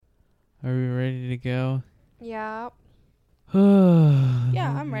Are we ready to go? Yeah.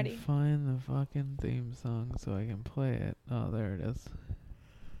 Yeah, I'm ready. Find the fucking theme song so I can play it. Oh, there it is.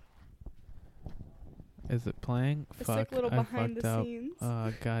 Is it playing? A Fuck, sick little I behind fucked the up. scenes.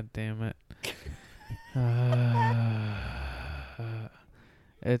 Oh, god damn it.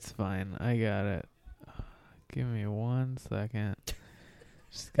 It's fine. I got it. Give me 1 second.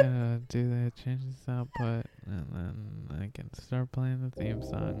 Just gotta do that, change this output, and then I can start playing the theme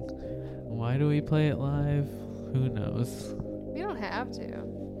song. Why do we play it live? Who knows? We don't have to.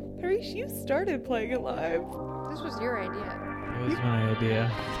 Harish, you started playing it live. This was your idea. It was my idea.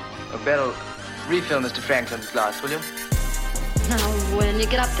 Bell, refill Mr. Franklin's glass, will you? Now, when you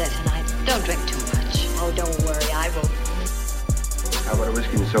get up there tonight, don't drink too much. Oh, don't worry, I will. How about a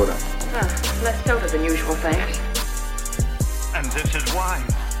whiskey and soda? Less soda than usual, thanks. And this is wine.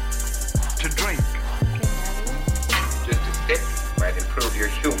 To drink. Just a sip might improve your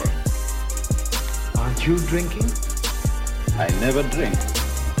humor. Aren't you drinking? I never drink.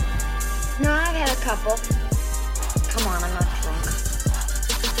 No, I've had a couple. Come on, I'm not drunk.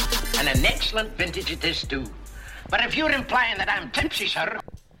 And an excellent vintage it is, too. But if you're implying that I'm tipsy, sir...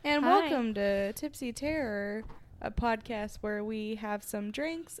 And Hi. welcome to Tipsy Terror, a podcast where we have some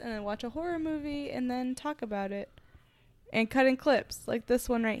drinks and then watch a horror movie and then talk about it. And cut in clips, like this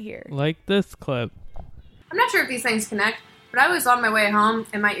one right here. Like this clip. I'm not sure if these things connect, but I was on my way home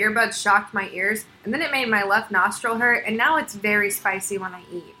and my earbuds shocked my ears, and then it made my left nostril hurt, and now it's very spicy when I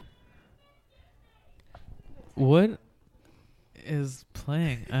eat. What is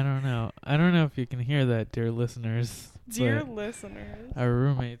playing? I don't know. I don't know if you can hear that, dear listeners. Dear but listeners. our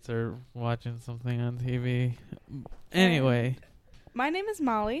roommates are watching something on TV. Anyway. My name is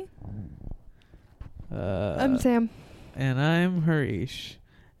Molly. I'm Sam. And I'm Harish.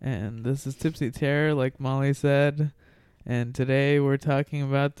 And this is Tipsy Terror, like Molly said. And today we're talking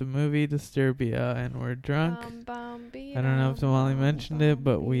about the movie Disturbia, and we're drunk. I don't know if Molly mentioned it,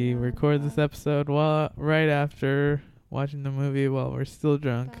 but we record this episode right after watching the movie while we're still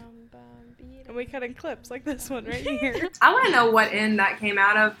drunk. And we cut in clips, like this one right here. I want to know what end that came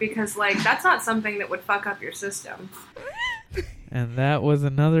out of, because, like, that's not something that would fuck up your system. And that was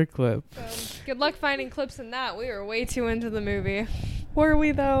another clip. Good luck finding clips in that. We were way too into the movie. Were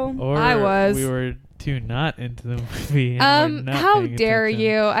we, though? Or I was. we were too not into the movie. And we're not How paying dare attention.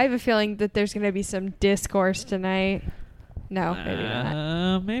 you? I have a feeling that there's going to be some discourse tonight. No, maybe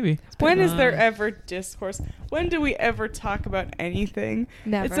not. Maybe. When is there ever discourse? When do we ever talk about anything?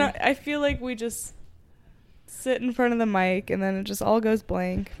 Never. It's not. I feel like we just sit in front of the mic and then it just all goes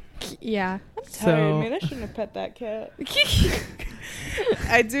blank. Yeah. I'm tired, man. I shouldn't have pet that cat.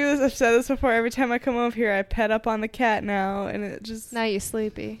 I do this. I've said this before. Every time I come over here, I pet up on the cat now, and it just. Now you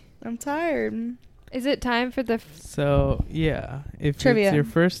sleepy. I'm tired. Is it time for the... So, yeah, if Trivia. it's your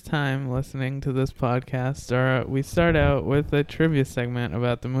first time listening to this podcast, we start out with a trivia segment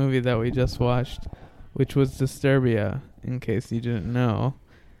about the movie that we just watched, which was Disturbia, in case you didn't know.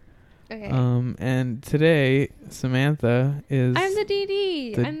 Okay. And today, Samantha is I'm the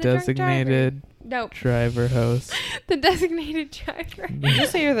DD. the I'm the designated drunk driver host. driver. The designated driver. Did you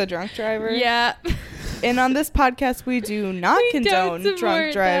say you're the drunk driver? Yeah. And on this podcast, we do not We condone don't drunk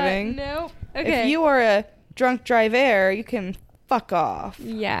support driving. that. Nope. Okay. If you are a drunk driver, you can fuck off.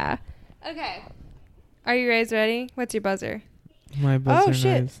 Yeah. Okay. Are you guys ready? What's your buzzer? My buzzer Oh,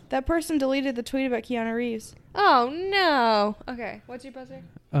 shit. noise. That person deleted the tweet about Keanu Reeves. Oh, no. Okay. What's your buzzer?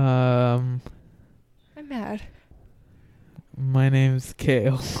 Um, I'm mad. my name's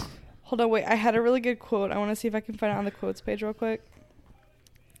Kale. Hold on, wait. I had a really good quote. I want to see if I can find it on the quotes page real quick.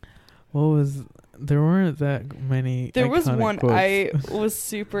 What was... There weren't that many There was iconic one quotes. I was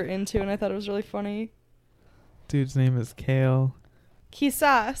super into, and I thought it was really funny. Dude's name is Kale.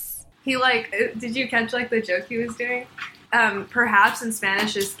 Quizás. He, like, did you catch, like, the joke he was doing? Perhaps in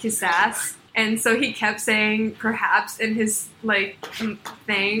Spanish is quizás. And so he kept saying perhaps in his, like,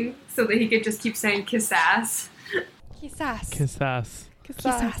 thing so that he could just keep saying quizás. Quizás. Quizás.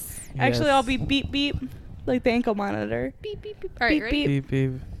 Quizás. Actually, I'll be beep beep, like the ankle monitor. Beep, beep, beep. All right, Beep, ready? beep.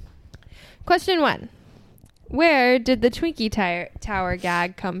 Beep, beep. Question 1. Where did the Twinkie Tower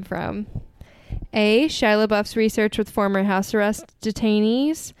gag come from? A. Shia LaBeouf's research with former house arrest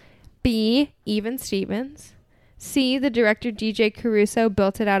detainees. B. Even Stevens. C. The director DJ Caruso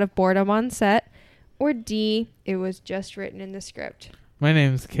built it out of boredom on set. Or D. It was just written in the script. My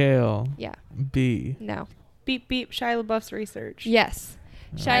name's Kale. Yeah. B. No. Beep beep. Shia LaBeouf's research. Yes.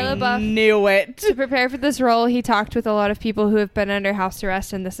 Shia I LaBeouf. knew it. To prepare for this role, he talked with a lot of people who have been under house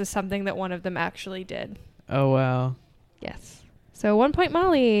arrest, and this is something that one of them actually did. Oh, wow. Yes. So 1 point,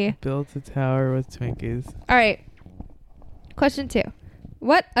 Molly. Built a tower with Twinkies. All right. Question 2.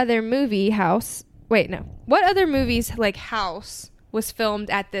 What other movie's house was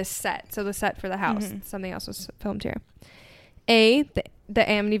filmed at this set? So the set for the house. Mm-hmm. Something else was filmed here. A, the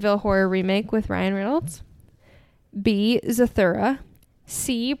Amityville Horror remake with Ryan Reynolds. B, Zathura.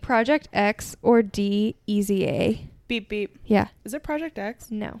 C, Project X. Or D, Easy A. Beep, beep. Yeah. Is it Project X?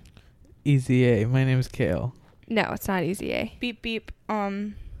 No. Easy A. My name's Kale. No, it's not Easy A. Beep, beep.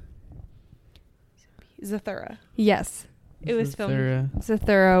 Zathura. Yes. It was filmed.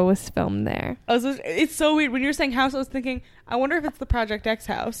 Zathura was filmed there. It's so weird. When you were saying house, I was thinking, I wonder if it's the Project X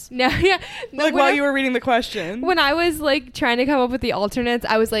house. No, yeah. No, like while you were reading the question. When I was like trying to come up with the alternates,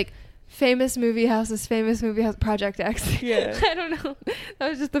 I was like, famous movie house, Project X. Yeah. I don't know. That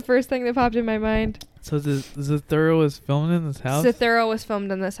was just the first thing that popped in my mind. So Zathura was filmed in this house? Zathura was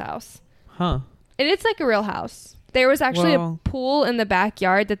filmed in this house. Huh. And it's like a real house. There was actually a pool in the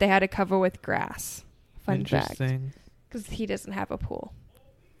backyard that they had to cover with grass. Fun fact. Because he doesn't have a pool.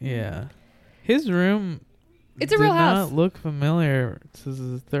 Yeah. His room it's a real house. Did not look familiar to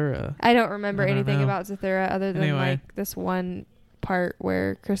Zathura. I don't remember anything about Zathura other than like this one part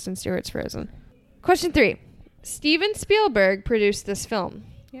where Kristen Stewart's frozen. Question 3. Steven Spielberg produced this film.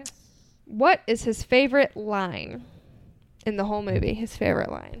 Yes. What is his favorite line in the whole movie? His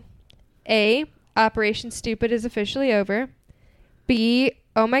favorite line. A, Operation Stupid is officially over. B,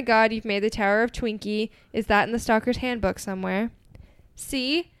 oh my god, you've made the Tower of Twinkie. Is that in the Stalker's Handbook somewhere?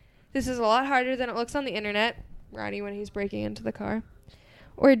 C, this is a lot harder than it looks on the internet. Ronnie when he's breaking into the car.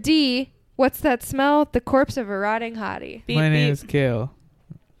 Or D, what's that smell? The corpse of a rotting hottie. My name is Kale.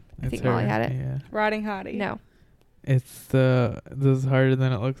 I think Molly had it. Yeah. Rotting hottie. No. It's this is harder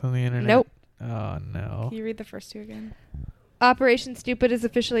than it looks on the internet. Nope. Oh no. Can you read the first two again? Operation Stupid is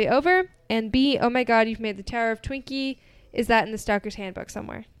officially over. And B, oh my god, you've made the Tower of Twinkie. Is that in the Stalker's Handbook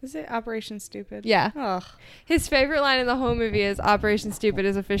somewhere? Is it Operation Stupid? Yeah. Ugh. His favorite line in the whole movie is Operation Stupid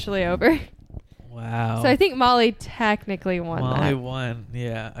is officially over. Wow. So I think Molly technically won that. Molly won.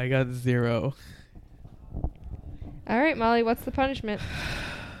 Yeah, I got 0. All right, Molly, what's the punishment?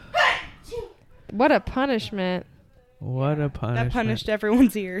 What a punishment. What a punishment. That punished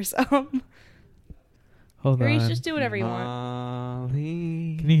everyone's ears. Hold on. Just do whatever you want.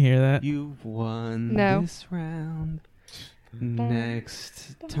 Molly, can you hear that? You've won this round.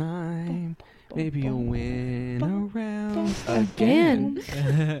 Next time, maybe you'll win a round again.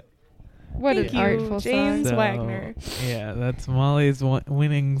 What an artful James song. Wagner. Yeah, that's Molly's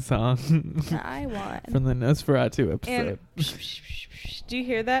winning song. I won. From the Nosferatu episode. And do you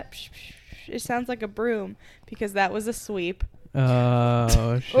hear that? It sounds like a broom because that was a sweep.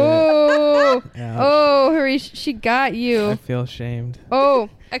 Oh, shit. Oh, oh, Harish, she got you. I feel shamed. Oh,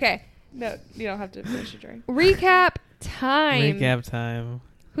 okay. No, you don't have to finish your drink. Recap time. Recap time.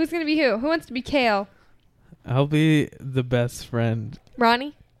 Who's going to be who? Who wants to be Kale? I'll be the best friend.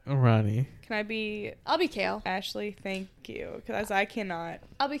 Ronnie? Ronnie. Can I be... I'll be Kale. Ashley, thank you. Because I cannot...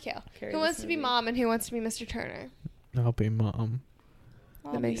 I'll be Kale. Who wants to be Mom and who wants to be Mr. Turner? I'll be Mom.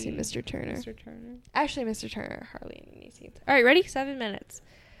 That makes you Mr. Turner. Mr. Turner. Actually, Mr. Turner, Harley and Niecy. All right, ready? 7 minutes.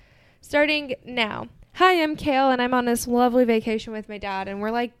 Starting now. Hi, I'm Kale, and I'm on this lovely vacation with my dad, and we're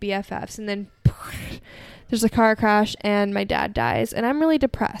like BFFs. And then there's a car crash, and my dad dies, and I'm really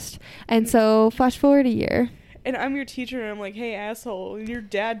depressed. And so, flash forward a year. And I'm your teacher, and I'm like, hey, asshole, your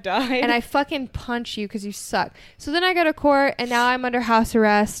dad died. And I fucking punch you because you suck. So then I go to court, and now I'm under house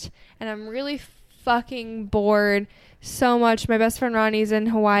arrest, and I'm really fucking bored so much. My best friend Ronnie's in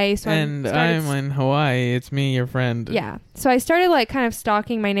Hawaii. So I'm in Hawaii. It's me, your friend. Yeah. So I started like kind of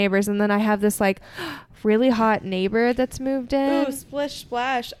stalking my neighbors, and then I have this like really hot neighbor that's moved in. Ooh, splish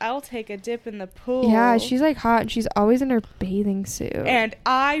splash. I'll take a dip in the pool. Yeah, she's like hot, and she's always in her bathing suit. And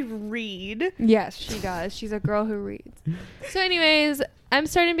I read. Yes, she does. She's a girl who reads. So anyways, I'm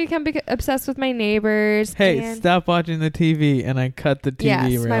starting to become obsessed with my neighbors. Hey, stop watching the TV, and I cut the TV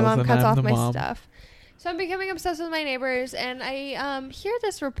rails. Yes, my mom cuts off my mom. stuff. So I'm becoming obsessed with my neighbors, and I hear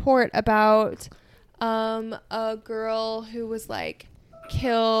this report about a girl who was like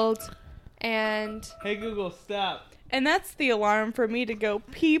killed, and hey Google, stop. And that's the alarm for me to go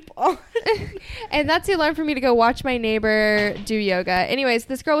peep on. And that's the alarm for me to go watch my neighbor do yoga. Anyways,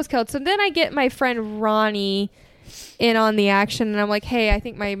 this girl was killed. So then I get my friend Ronnie in on the action, and I'm like, hey, I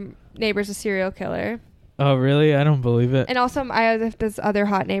think my neighbor's a serial killer. Oh, really? I don't believe it. And also, I have this other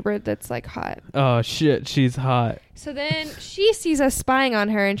hot neighbor that's, like, hot. Oh, shit. She's hot. So then she sees us spying on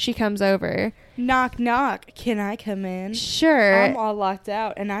her, and she comes over. Knock, knock. Can I come in? Sure. I'm all locked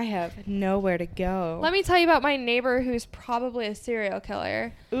out, and I have nowhere to go. Let me tell you about my neighbor who's probably a serial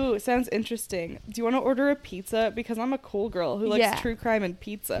killer. Ooh, it sounds interesting. Do you want to order a pizza? Because I'm a cool girl who likes true crime and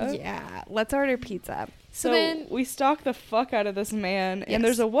pizza. Yeah. Let's order pizza. So then we stalk the fuck out of this man, and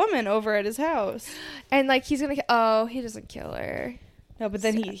there's a woman over at his house. And, like, he's going to... he doesn't kill her. No, but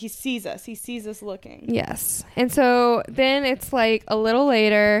then he sees us. He sees us looking. Yes. And so then it's, like, a little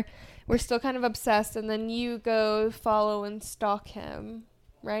later. We're still kind of obsessed, and then you go follow and stalk him,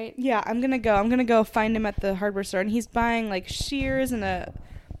 right? Yeah, I'm going to go find him at the hardware store, and he's buying, like, shears and a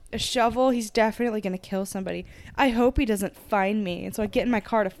shovel. He's definitely going to kill somebody. I hope he doesn't find me. And so I get in my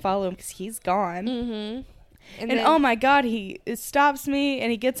car to follow him because he's gone. Mm-hmm. And oh my God, it stops me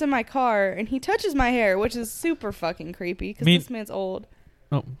and he gets in my car and he touches my hair, which is super fucking creepy because this man's old.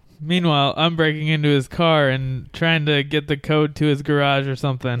 Oh, meanwhile, I'm breaking into his car and trying to get the code to his garage or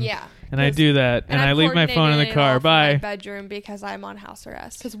something. Yeah. And I do that, and I leave my phone in the car. Bye. My bedroom because I'm on house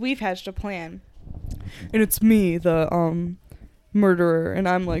arrest. Because we've hatched a plan. And it's me, the murderer, and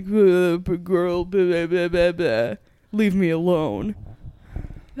I'm like, girl, blah, blah, blah, blah. Leave me alone.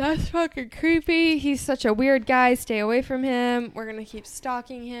 That's fucking creepy. He's such a weird guy. Stay away from him. We're gonna keep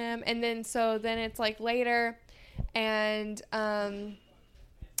stalking him. And then it's like later, and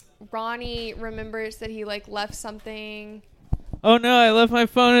Ronnie remembers that he like left something. Oh no, I left my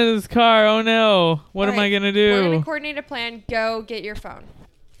phone in his car. Oh no. What am I gonna do? We're gonna coordinate a plan. Go get your phone.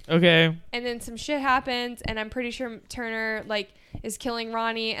 Okay. And then some shit happens, and I'm pretty sure Turner like is killing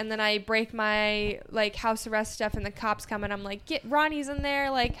Ronnie, and then I break my like house arrest stuff, and the cops come, and I'm like, "Get Ronnie's in there!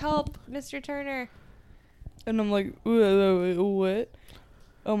 Like, help, Mr. Turner!" And I'm like, "What?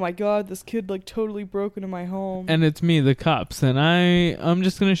 Oh my God, this kid like totally broke into my home." And it's me, the cops, and I'm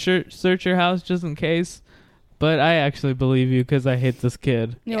just gonna search your house just in case. But I actually believe you because I hate this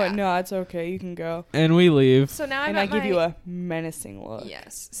kid. You know what? No, it's okay. You can go. And we leave. So now I give you a menacing look.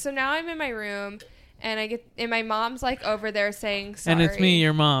 Yes. So now I'm in my room, and my mom's like over there saying sorry. And it's me,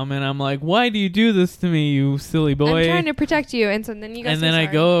 your mom, and I'm like, "Why do you do this to me, you silly boy?" I'm trying to protect you, and so then you guys. And then I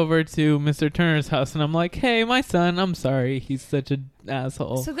go over to Mr. Turner's house, and I'm like, "Hey, my son, I'm sorry. He's such an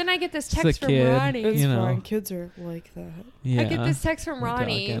asshole." So then I get this text from kid, Ronnie. It's fine. Kids are like that. Yeah. I get this text from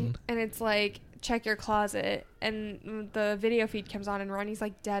Ronnie, and it's like, check your closet, and the video feed comes on, and Ronnie's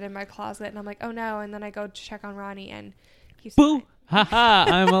like dead in my closet, and I'm like, oh no, and then I go check on Ronnie, and he's boo, haha,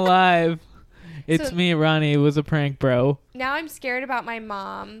 I'm alive. It's me, Ronnie. It was a prank, bro. Now I'm scared about my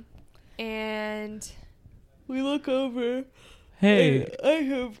mom, and we look over. Hey, I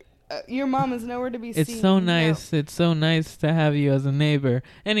have your mom is nowhere to be seen. It's so nice. No. It's so nice to have you as a neighbor.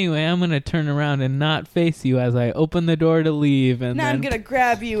 Anyway, I'm gonna turn around and not face you as I open the door to leave, and now then I'm gonna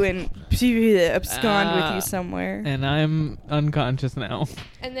grab you and abscond with you somewhere. And I'm unconscious now.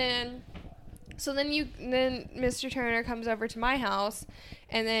 And then, then Mr. Turner comes over to my house,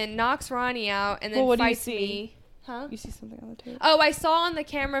 and then knocks Ronnie out, and then fights me. Huh? You see something on the table? Oh, I saw on the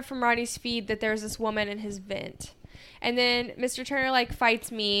camera from Ronnie's feed that there's this woman in his vent. And then Mr. Turner, like,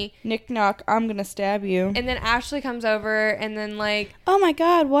 fights me. Nick knock, I'm going to stab you. And then Ashley comes over, and then, like... Oh, my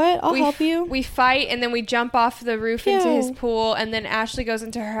God, what? I'll help you. We fight, and then we jump off the roof into his pool, and then Ashley goes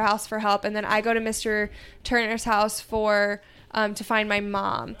into her house for help, and then I go to Mr. Turner's house for... to find my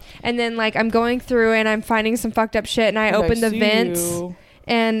mom. And then, like, I'm going through, and I'm finding some fucked up shit, and I open the vents.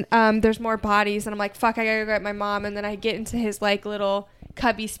 And there's more bodies, and I'm like, fuck, I gotta go get my mom. And then I get into his, like, little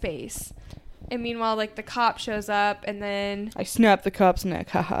cubby space. And meanwhile, like, the cop shows up, and then... I snap the cop's neck,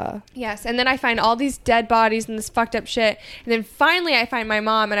 haha. Yes, and then I find all these dead bodies and this fucked up shit. And then finally I find my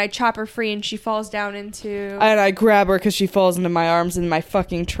mom, and I chop her free, and she falls down into... And I grab her because she falls into my arms in my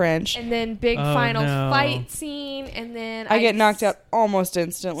fucking trench. And then big final fight scene, and then... I get knocked out almost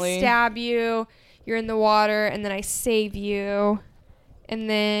instantly. Stab you, you're in the water, and then I save you. And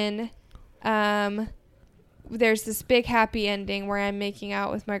then... there's this big happy ending where I'm making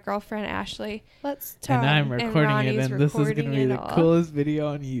out with my girlfriend Ashley. Let's talk. And I'm recording it, and this is going to be the coolest video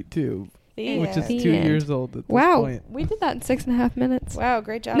on YouTube, which is 2 years old at this point. We did that in 6.5 minutes. Wow,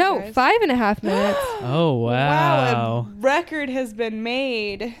 great job, No, guys. 5.5 minutes. Oh, wow. A record has been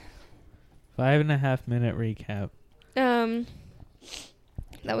made. 5.5 minute recap. That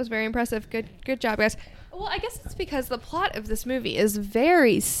was very impressive. Good job, guys. Well, I guess it's because the plot of this movie is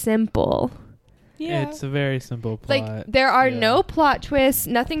very simple. Yeah. It's a very simple plot. Like, there are no plot twists.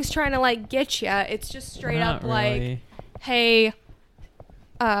 Nothing's trying to, like, get you. It's just straight up, like, hey,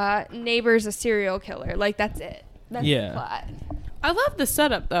 neighbor's a serial killer. Like, that's it. That's the plot. I love the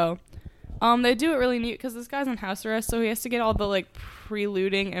setup, though. They do it really neat because this guy's on house arrest, so he has to get all the, like,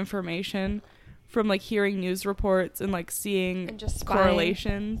 preluding information from, like, hearing news reports and, like, seeing and just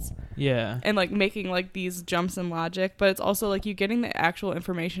correlations. Yeah. And, like, making, like, these jumps in logic. But it's also, like, you getting the actual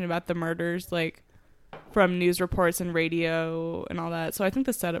information about the murders, like, from news reports and radio and all that. So I think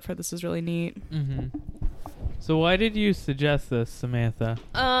the setup for this is really neat. Mm-hmm. So why did you suggest this, Samantha?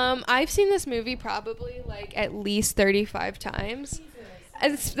 I've seen this movie probably like at least 35 times.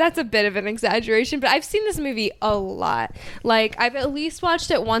 That's a bit of an exaggeration, but I've seen this movie a lot. Like, I've at least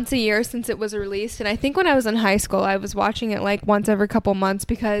watched it once a year since it was released, and I think when I was in high school, I was watching it like once every couple months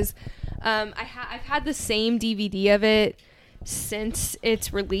because I've had the same DVD of it since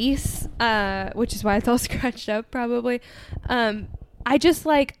its release, which is why it's all scratched up probably. I just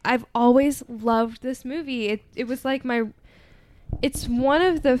like, I've always loved this movie. It was like it's one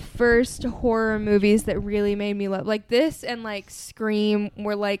of the first horror movies that really made me love, like this and like Scream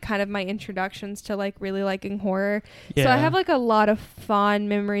were like kind of my introductions to like really liking horror. Yeah. So I have like a lot of fond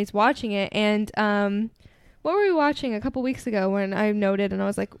memories watching it. And what were we watching a couple weeks ago when I noted and I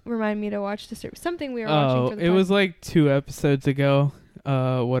was like, remind me to watch something we were watching for the it was like 2 episodes ago,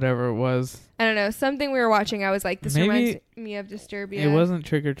 whatever it was. I don't know, something we were watching. I was like, this reminds me of Disturbia. It wasn't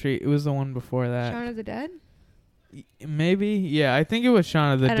Trick or Treat. It was the one before that. Shaun of the Dead? Maybe. Yeah, I think it was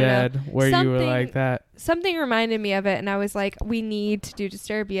Shaun of the Dead where you were like that. Something reminded me of it, and I was like, we need to do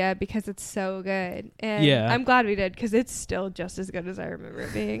Disturbia because it's so good. And yeah. I'm glad we did because it's still just as good as I remember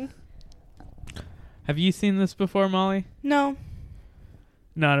it being. Have you seen this before, Molly? No.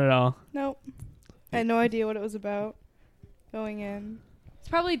 Not at all? Nope. I had no idea what it was about going in. It's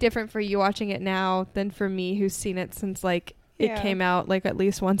probably different for you watching it now than for me who's seen it since like it came out like at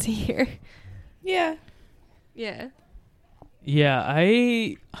least once a year. Yeah. Yeah. Yeah,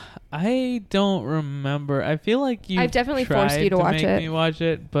 I don't remember. I feel like I've definitely forced you to watch it. Me watch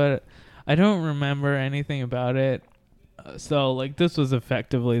it, but I don't remember anything about it. So like this was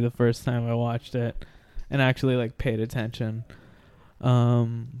effectively the first time I watched it and actually like paid attention.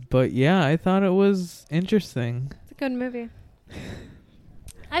 But yeah, I thought it was interesting. It's a good movie.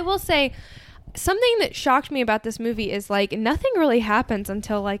 I will say something that shocked me about this movie is like nothing really happens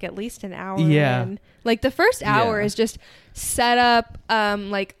until like at least an hour in. Like the first hour is just set up,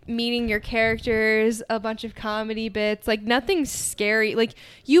 like meeting your characters, a bunch of comedy bits, like nothing scary. Like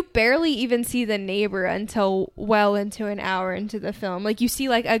you barely even see the neighbor until well into an hour into the film. Like you see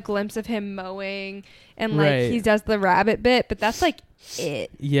like a glimpse of him mowing and like he does the rabbit bit, but that's like it.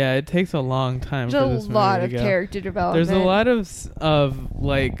 Yeah, it takes a long time. There's a lot of character development. There's a lot of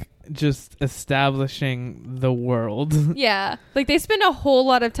like just establishing the world. Yeah, like they spend a whole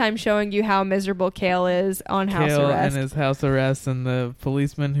lot of time showing you how miserable Kale is on house arrest and his house arrest, and the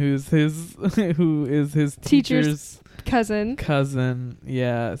policeman who is his teacher's cousin.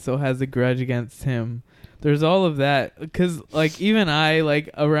 Yeah, so has a grudge against him. There's all of that because like even I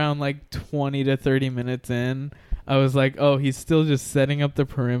like around like 20 to 30 minutes in, I was like, oh, he's still just setting up the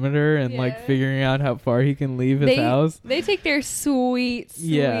perimeter and like figuring out how far he can leave his house. They take their sweet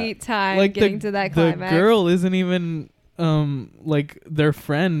time like getting to that climax. The girl isn't even like their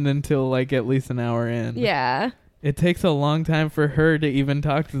friend until like at least an hour in. Yeah. It takes a long time for her to even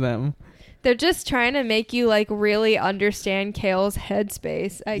talk to them. They're just trying to make you like really understand Kale's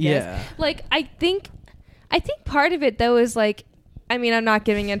headspace, I guess. Yeah. Like I think part of it though is like, I mean, I'm not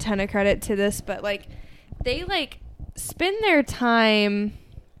giving a ton of credit to this, but like they like spend their time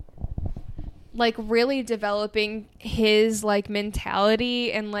like really developing his like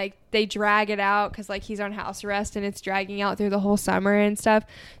mentality, and like they drag it out because like he's on house arrest and it's dragging out through the whole summer and stuff.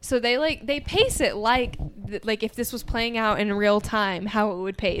 So they pace it like if this was playing out in real time, how it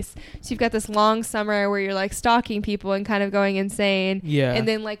would pace. So you've got this long summer where you're like stalking people and kind of going insane. Yeah. And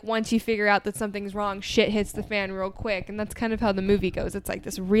then like once you figure out that something's wrong, shit hits the fan real quick, and that's kind of how the movie goes. It's like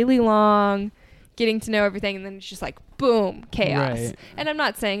this really long getting to know everything, and then it's just like boom, chaos. Right. And I'm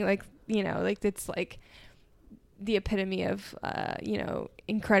not saying like, you know, like it's like the epitome of you know,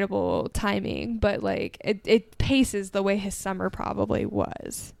 incredible timing, but like it paces the way his summer probably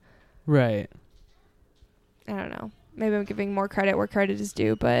was. Right. I don't know, maybe I'm giving more credit where credit is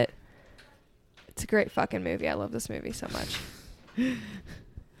due, but it's a great fucking movie. I love this movie so much.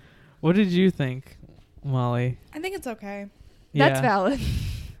 What did you think, Molly? I think it's okay. Yeah. That's valid.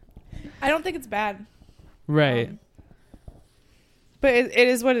 I don't think it's bad. Right. But it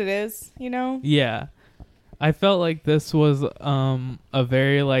is what it is, you know? Yeah. I felt like this was a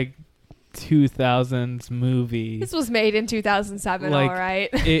very like 2000s movie. This was made in 2007, like, all right.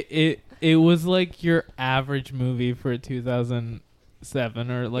 it was like your average movie for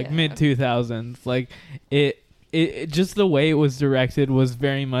 2007 or like mid 2000s. Like it just the way it was directed was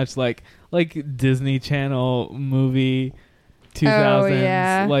very much like Disney Channel movie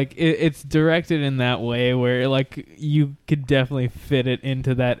 2000s. Like it's directed in that way where like you could definitely fit it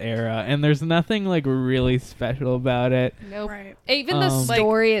into that era, and there's nothing like really special about it. Nope. Right. Even the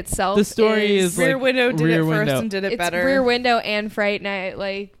story itself. The story is Rear like, Window did Rear it Window. first and did it better. Rear Window and Fright Night,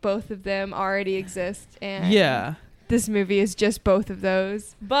 like both of them already exist, and this movie is just both of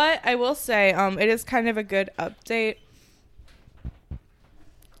those. But I will say, it is kind of a good update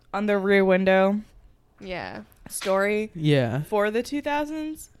on the Rear Window. Yeah. Story. Yeah. For the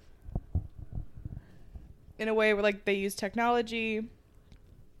 2000s. In a way where like they use technology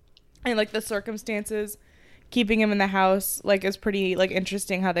and like the circumstances keeping him in the house like is pretty like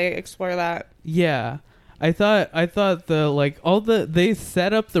interesting how they explore that. Yeah. I thought they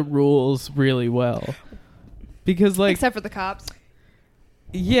set up the rules really well. Because like except for the cops.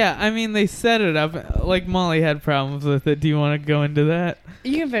 Yeah, I mean they set it up. Like Molly had problems with it. Do you want to go into that?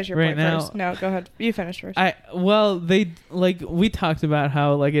 You can finish your point first. No, go ahead. You finish first. We talked about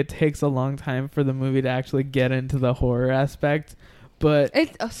how like it takes a long time for the movie to actually get into the horror aspect, but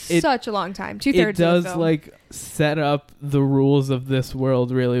it's such a long time. 2/3 it does of the film. like set up the rules of this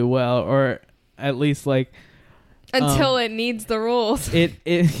world really well, or at least like until it needs the rules.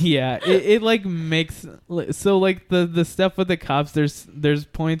 It like makes so like the stuff with the cops. There's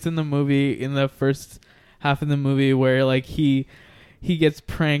points in the movie in the first half of the movie where like he gets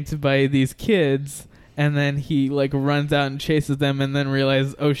pranked by these kids, and then he like runs out and chases them, and then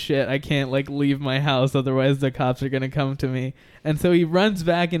realizes, oh shit, I can't like leave my house, otherwise the cops are gonna come to me. And so he runs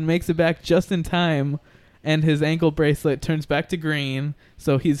back and makes it back just in time, and his ankle bracelet turns back to green,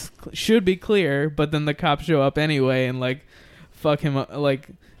 so he's should be clear. But then the cops show up anyway and like fuck him up, like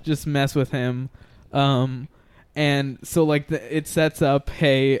just mess with him. And so like it sets up,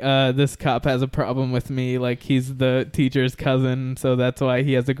 hey, this cop has a problem with me, like he's the teacher's cousin, so that's why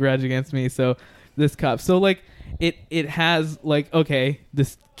he has a grudge against me. So this cop, so like it has like, okay,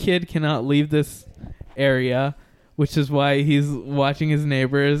 this kid cannot leave this area, which is why he's watching his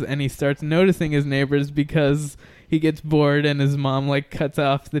neighbors, and he starts noticing his neighbors because he gets bored and his mom like cuts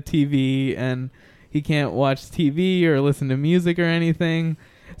off the TV and he can't watch TV or listen to music or anything.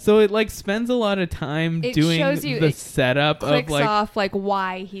 So it like spends a lot of time doing the setup of like off like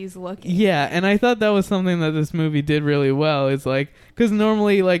why he's looking. Yeah, and I thought that was something that this movie did really well. Is like, because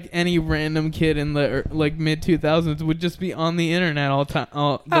normally like any random kid in the like mid 2000s would just be on the internet the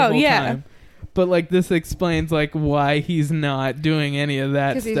whole time. But like this explains like why he's not doing any of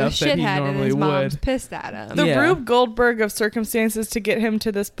that stuff that he normally and his would. Mom's pissed at him. The Rube Goldberg of circumstances to get him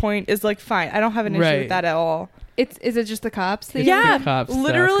to this point is like fine. I don't have an issue with that at all. Is it just the cops? Yeah, the cops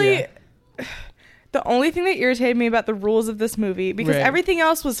literally. Stuff, yeah. The only thing that irritated me about the rules of this movie, because everything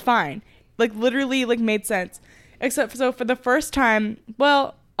else was fine, like literally like made sense, except for the first time.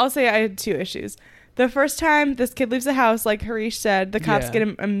 Well, I'll say I had two issues. The first time this kid leaves the house, like Harish said, the cops get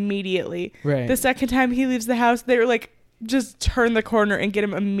him immediately. Right. The second time he leaves the house, they were like, just turn the corner and get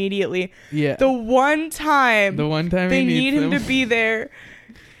him immediately. Yeah. The one time they need him to be there.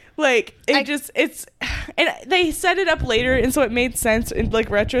 Like and they set it up later, and so it made sense in like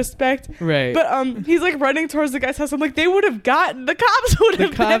retrospect. Right. But he's like running towards the guy's house. I'm like, they would have gotten the cops would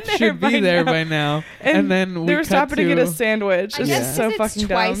have been there. The cops should be there by now. And then they were stopping to get a sandwich. I guess so it's fucking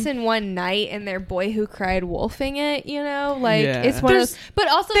twice dumb. in one night, and their boy who cried wolfing it. You know, like it's one There's, of those. But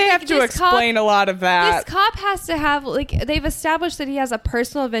also they like, have to explain a lot of that. This cop has to have like they've established that he has a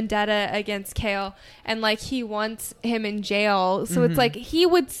personal vendetta against Kale, and like he wants him in jail. So it's like he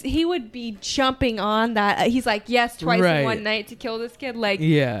would be jumping on that. He's like, yes, twice in one night to kill this kid. Like,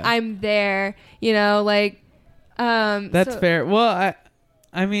 I'm there. You know, like that's fair. Well,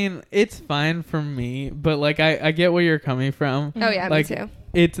 I mean, it's fine for me, but like I get where you're coming from. Oh yeah, like, me too.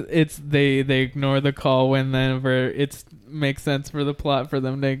 It's they ignore the call whenever it makes sense for the plot for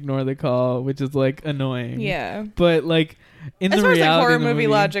them to ignore the call, which is like annoying. Yeah. But like in as the far reality as like horror of the movie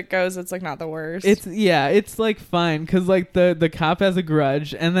logic goes, it's like not the worst. It's like fine because like the cop has a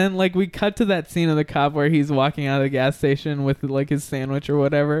grudge, and then like we cut to that scene of the cop where he's walking out of the gas station with like his sandwich or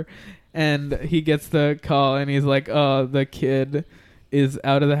whatever, and he gets the call and he's like, oh, the kid is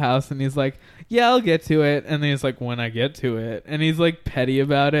out of the house, and he's like, yeah, I'll get to it, and then he's like, when I get to it, and he's like petty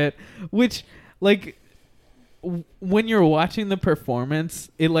about it, which like when you're watching the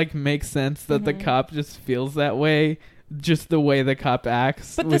performance, it like makes sense that the cop just feels that way, just the way the cop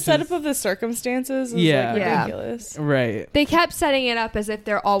acts. But the setup of the circumstances is like ridiculous. Right. They kept setting it up as if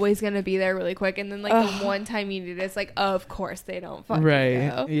they're always going to be there really quick, and then like the one time you need it, it's like, of course they don't fucking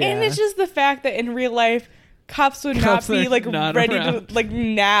go. Yeah. And it's just the fact that in real life, cops would not be like ready to like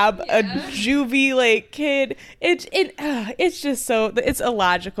nab a juvie like kid. It's just so it's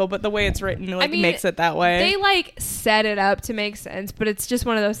illogical, but the way it's written like makes it that way. They like set it up to make sense, but it's just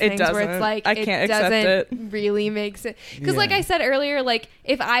one of those things where it's like I can't accept it. Really make sense. Because like I said earlier, like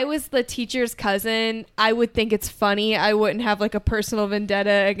if I was the teacher's cousin, I would think it's funny. I wouldn't have like a personal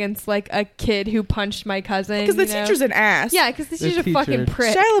vendetta against like a kid who punched my cousin. Because the teacher's an ass. Yeah, because the teacher's a fucking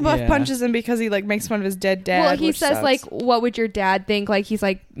prick. Shia LaBeouf punches him because he like makes fun of his dead dad. Well, he says like, "What would your dad think?" Like he's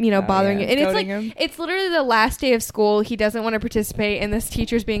like, bothering you, and it's like it's literally the last day of school. He doesn't want to participate, and this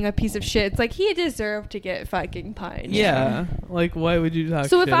teacher's being a piece of shit. It's like he deserved to get fucking punched. Yeah, like why would you talk?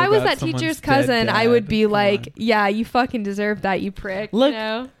 So if I was that someone's teacher's cousin, I would be like, on. "Yeah, you fucking deserve that, you prick."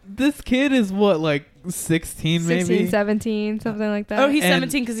 Look, this kid is what, like 16, maybe 16, 17, something like that. Oh, he's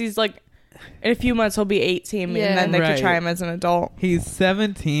 17 because he's like. In a few months, he'll be 18, and then they could try him as an adult. He's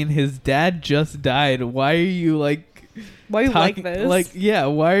 17. His dad just died. Why are you like? Why are you like this? Like, yeah.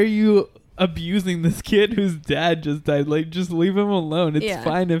 Why are you abusing this kid whose dad just died? Like, just leave him alone. It's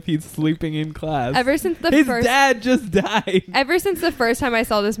fine if he's sleeping in class. Ever since his dad just died. Ever since the first time I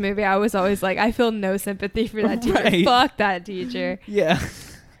saw this movie, I was always like, I feel no sympathy for that teacher. Fuck that teacher. Yeah,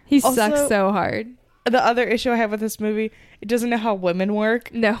 he sucks so hard. The other issue I have with this movie, it doesn't know how women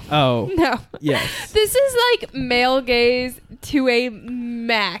work. No. Oh. No. Yes. This is like male gaze to a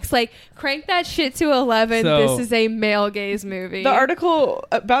max. Like, crank that shit to 11. This is a male gaze movie. The article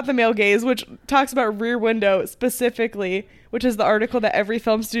about the male gaze, which talks about Rear Window specifically, which is the article that every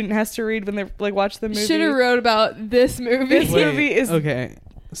film student has to read when they like watch the movie. Should have wrote about this movie. This movie is... Okay.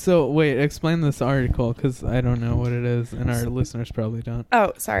 So, wait, explain this article, because I don't know what it is, and our listeners probably don't.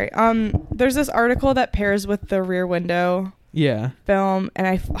 Oh, sorry. There's this article that pairs with the Rear Window film, and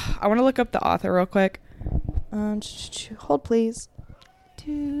I want to look up the author real quick. Hold, please.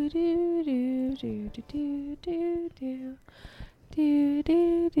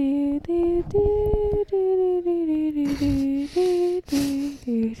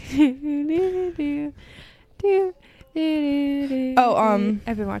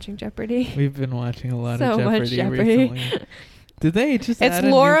 I've been watching Jeopardy. We've been watching a lot of Jeopardy recently. Did they just It's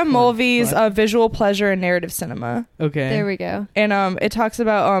Laura Mulvey's Visual Pleasure and Narrative Cinema. Okay. There we go. And it talks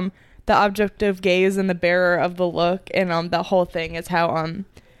about the objective gaze and the bearer of the look, and the whole thing is how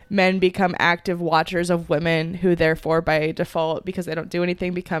men become active watchers of women who therefore by default, because they don't do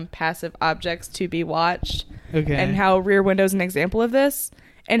anything, become passive objects to be watched. Okay. And how Rear Window is an example of this,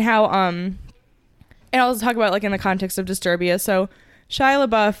 and how and I'll talk about like in the context of Disturbia. So Shia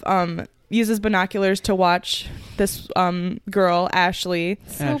LaBeouf uses binoculars to watch this girl, Ashley.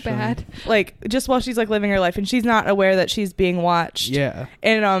 So bad. Like just while she's like living her life, and she's not aware that she's being watched. Yeah.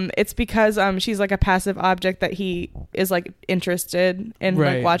 And it's because she's like a passive object that he is like interested in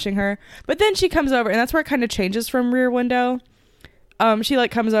like watching her. But then she comes over, and that's where it kind of changes from Rear Window. She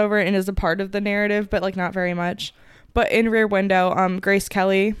like comes over and is a part of the narrative, but like not very much. But in Rear Window, Grace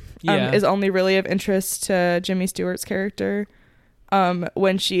Kelly is only really of interest to Jimmy Stewart's character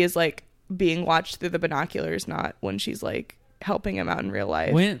when she is like being watched through the binoculars, not when she's like helping him out in real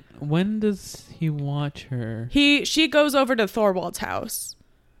life. When does he watch her? She goes over to Thorwald's house.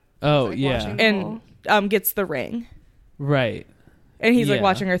 Oh, like yeah. And gets the ring. Right. And he's like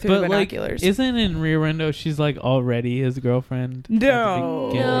watching her through the binoculars. Like, isn't in Rear Window she's like already his girlfriend?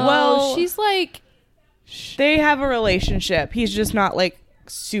 No. Well, she's like... They have a relationship. He's just not like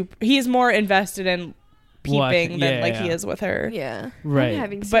super. He's more invested in peeping than he is with her. Yeah,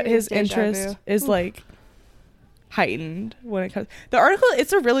 right. But his interest is like heightened when it comes. The article,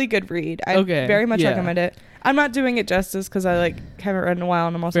 it's a really good read. I very much recommend it. I'm not doing it justice because I like haven't read in a while,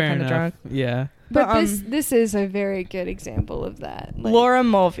 and I'm also kind of drunk. Yeah, but this is a very good example of that. Like, Laura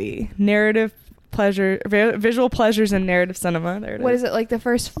Mulvey, narrative. Visual pleasures and narrative cinema. There it is. What is it, like the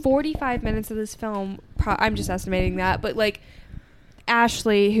first 45 minutes of this film? I'm just estimating that, but like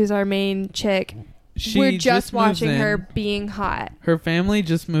Ashley, who's our main chick, we're just watching her being hot. Her family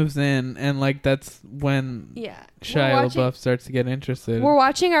just moves in, and like that's when Shia LaBeouf starts to get interested. We're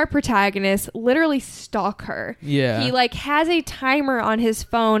watching our protagonist literally stalk her. Yeah, he like has a timer on his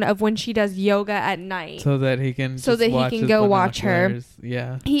phone of when she does yoga at night, so that he can go watch her.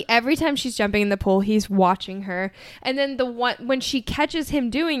 Yeah, every time she's jumping in the pool, he's watching her, and then when she catches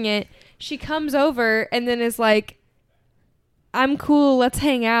him doing it, she comes over and then is like, I'm cool, let's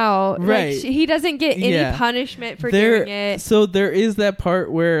hang out. Right. Like, he doesn't get any punishment for doing it. So there is that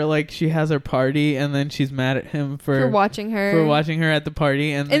part where like she has her party and then she's mad at him for watching her. For watching her at the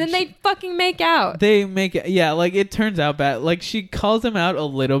party. And then they fucking make out. They make it. Yeah, like it turns out bad. Like she calls him out a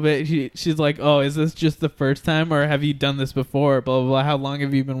little bit. She's like, oh, is this just the first time or have you done this before? Blah, blah, blah. How long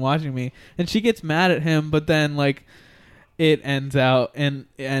have you been watching me? And she gets mad at him, but then like it ends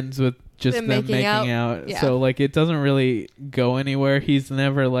with just them making out. Yeah. So like it doesn't really go anywhere. He's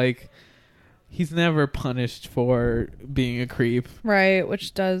never punished for being a creep. Right,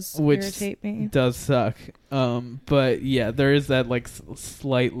 which does irritate me. Does suck. But yeah, there is that like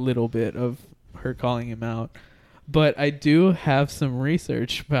slight little bit of her calling him out. But I do have some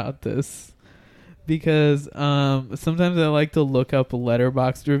research about this because sometimes I like to look up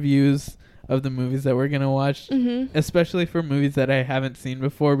Letterboxd reviews of the movies that we're gonna watch, especially for movies that I haven't seen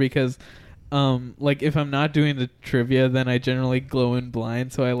before, because like if I'm not doing the trivia, then I generally go in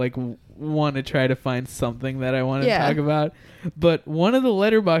blind, so I like want to try to find something that I want to talk about. But one of the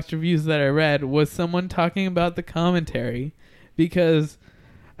Letterboxd reviews that I read was someone talking about the commentary, because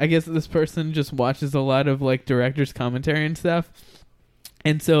I guess this person just watches a lot of like director's commentary and stuff,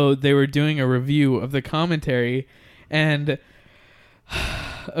 and so they were doing a review of the commentary. And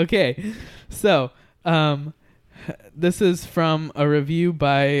okay, so this is from a review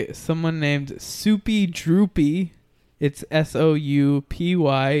by someone named Soupy Droopy. It's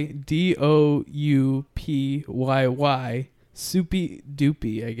SOUPYDOUPYY. Soupy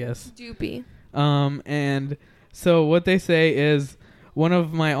Doopy, I guess. Doopy. And so what they say is, one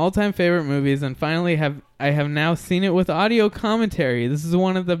of my all-time favorite movies, and finally I have now seen it with audio commentary. This is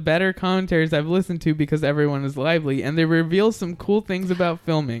one of the better commentaries I've listened to because everyone is lively, and they reveal some cool things about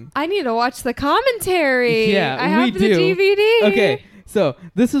filming. I need to watch the commentary. Yeah, I have the DVD. Okay, so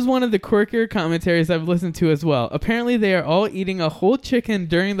this is one of the quirkier commentaries I've listened to as well. Apparently, they are all eating a whole chicken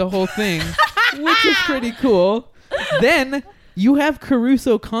during the whole thing, which is pretty cool. Then you have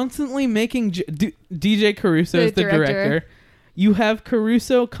Caruso constantly making DJ Caruso is the director. You have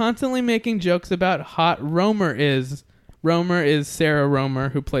Caruso constantly making jokes about hot Romer is. Romer is Sarah Romer,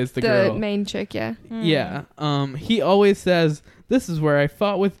 who plays the girl. The main chick, yeah. Yeah. He always says, "This is where I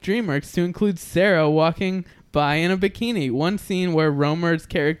fought with DreamWorks," to include Sarah walking by in a bikini. One scene where Romer's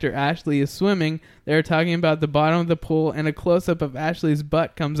character Ashley is swimming, they're talking about the bottom of the pool, and a close-up of Ashley's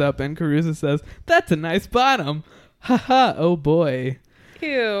butt comes up, and Caruso says, "That's a nice bottom." Haha, oh boy.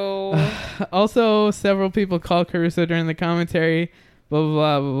 Ew. Also, several people call Caruso during the commentary. Blah,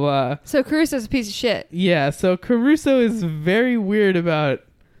 blah, blah, blah. So Caruso's a piece of shit. Yeah, so Caruso is very weird about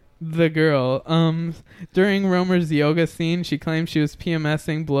the girl. During Romer's yoga scene, she claimed she was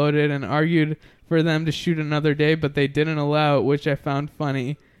PMSing, bloated, and argued for them to shoot another day, but they didn't allow it, which I found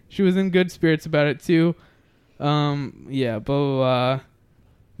funny. She was in good spirits about it, too. Yeah, blah, blah, blah.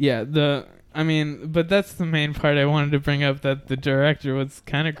 Yeah, but that's the main part I wanted to bring up, that the director was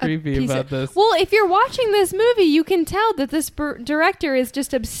kind of creepy about this. Well, if you're watching this movie, you can tell that this director is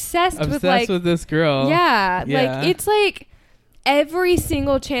just obsessed with this girl. Yeah, like it's like every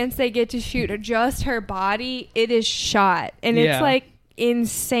single chance they get to shoot just her body, it is shot, and it's like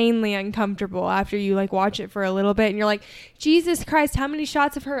insanely uncomfortable after you like watch it for a little bit, and you're like, Jesus Christ, how many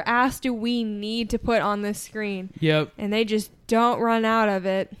shots of her ass do we need to put on this screen? Yep. And they just don't run out of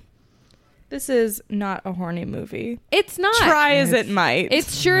it. This is not a horny movie. It's not. Try as it might. It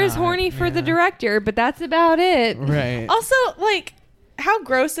sure is horny for the director, but that's about it. Right. Also, like, how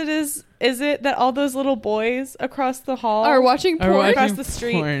gross is it that all those little boys across the hall are watching porn across the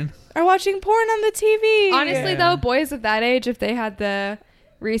street are watching porn on the TV? Honestly, though, boys of that age, if they had the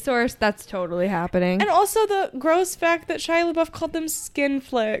resource, that's totally happening. And also the gross fact that Shia LaBeouf called them skin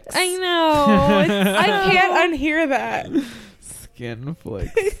flicks. I know. I can't unhear that. Skin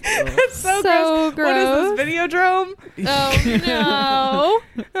flicks. It's so gross. What is this, Videodrome? Oh, no.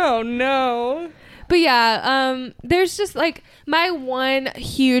 Oh, no. But yeah, there's just like my one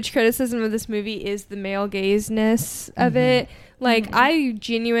huge criticism of this movie is the male gaze-ness of it. Like, I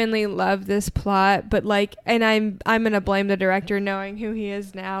genuinely love this plot, but like, and I'm gonna blame the director knowing who he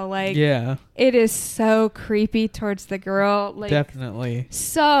is now. Like, yeah, it is so creepy towards the girl. Like, definitely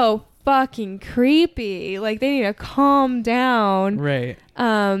so fucking creepy. Like, they need to calm down. Right.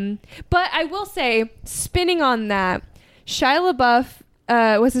 But I will say, spinning on that, Shia LaBeouf,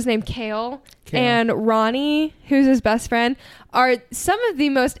 what's his name? Kale, and Ronnie, who's his best friend, are some of the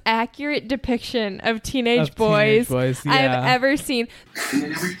most accurate depiction of teenage boys I've ever seen.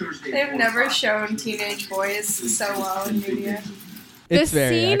 They've never shown teenage boys so well in media. The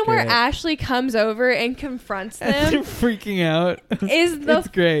scene where Ashley comes over and confronts them, and they're freaking out, is the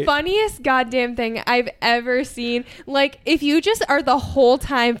funniest goddamn thing I've ever seen. Like, if you just are the whole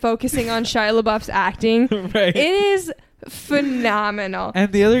time focusing on Shia LaBeouf's acting, right. It is phenomenal.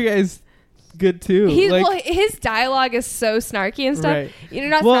 And the other guy's good too. His dialogue is so snarky and stuff. Right.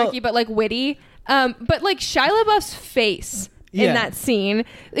 Not snarky, but like witty. But like Shia LaBeouf's face in that scene,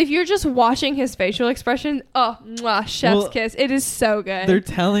 if you're just watching his facial expression, chef's kiss. It is so good. They're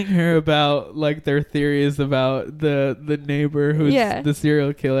telling her about like their theories about the neighbor who's the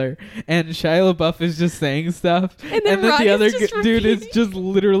serial killer, and Shia LaBeouf is just saying stuff, and then the other dude is just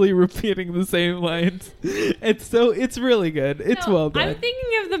literally repeating the same lines. It's really good. It's well done. I'm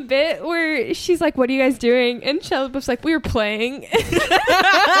thinking of the bit where she's like, "What are you guys doing?" And Shia LaBeouf's like, "We were playing."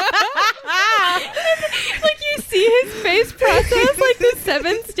 Like, you see his face process like the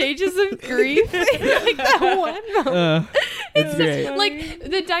 7 stages of grief in like that one moment. It's great. Like,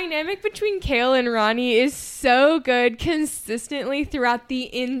 the dynamic between Kale and Ronnie is so good consistently throughout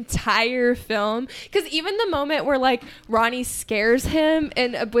the entire film, because even the moment where like Ronnie scares him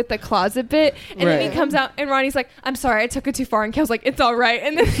and with the closet bit, and then he comes out and Ronnie's like, "I'm sorry, I took it too far," and Kale's like, "It's all right,"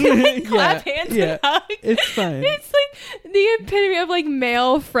 and then they like clap hands and hug. It's fine. It's like the epitome of like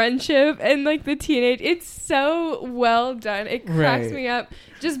male friendship and like the teenage. It's so well done. It cracks me up.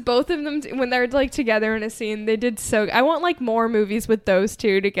 Just both of them when they're like together in a scene, they did so. I want like more movies with those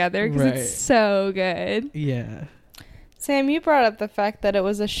two together because it's so good. Yeah. Sam, you brought up the fact that it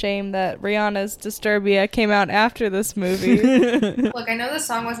was a shame that Rihanna's Disturbia came out after this movie. Look, I know the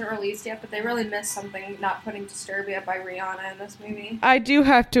song wasn't released yet, but they really missed something not putting Disturbia by Rihanna in this movie. I do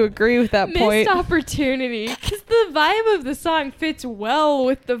have to agree with that point. Missed opportunity, because the vibe of the song fits well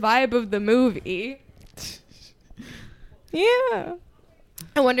with the vibe of the movie. Yeah.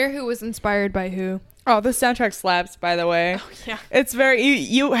 I wonder who was inspired by who. Oh, the soundtrack slaps, by the way. Oh, yeah. It's very...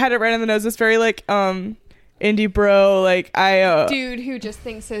 You had it right on the nose. It's very, like, indie bro, like, dude who just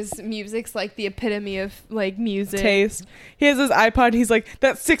thinks his music's, like, the epitome of, like, music. Taste. He has his iPod. He's like,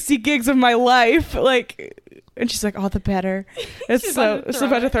 that's 60 gigs of my life. Like... And she's like, "Oh, the better." It's she's about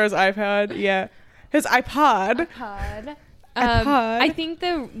to throw his iPod. Yeah. His iPod. I think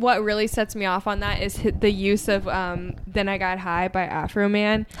what really sets me off on that is the use of "Then I Got High" by Afro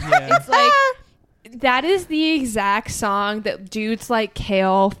Man. Yeah. It's like that is the exact song that dudes like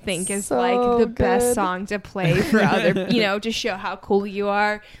Kale think is so like the best song to play for other, to show how cool you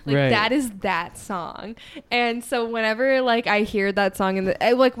are. Like that is that song. And so whenever like I hear that song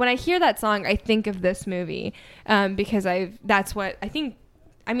when I hear that song, I think of this movie because that's what I think.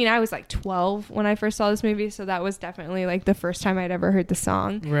 I mean, I was like 12 when I first saw this movie, so that was definitely like the first time I'd ever heard the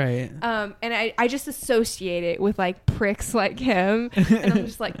song. Right. And I just associate it with like pricks like him, and I'm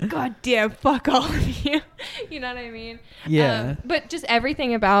just like, God damn, fuck all of you. You know what I mean? Yeah. But just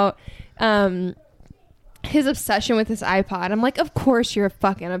everything about his obsession with his iPod. I'm like, of course you're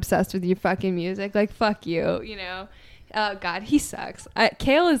fucking obsessed with your fucking music. Like, fuck you, Oh, God, he sucks.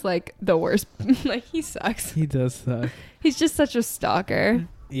 Kale is, like, the worst. Like, he sucks. He does suck. He's just such a stalker.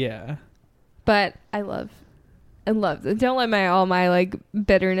 Yeah. But I love it. Don't let all my, like,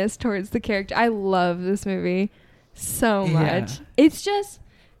 bitterness towards the character. I love this movie so much. Yeah. It's just...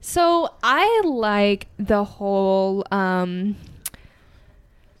 So, I like the whole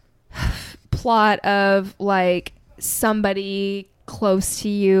plot of, like, somebody close to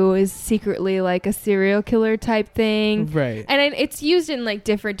you is secretly like a serial killer type thing, right? And it's used in like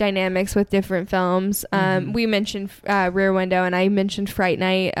different dynamics with different films. We mentioned Rear Window, and I mentioned Fright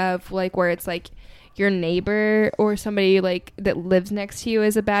Night, of like where it's like your neighbor or somebody like that lives next to you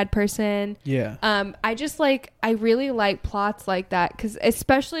is a bad person. Yeah. I really like plots like that, because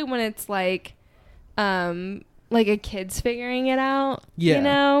especially when it's like a kid's figuring it out.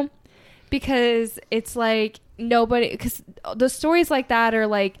 Yeah. Because it's like because the stories like that are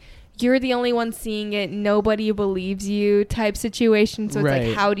like you're the only one seeing it, nobody believes you type situation. So it's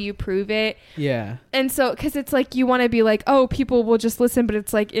like, how do you prove it? Yeah. And so because it's like you want to be like, oh, people will just listen, but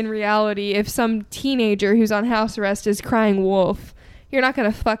it's like in reality, if some teenager who's on house arrest is crying wolf, you're not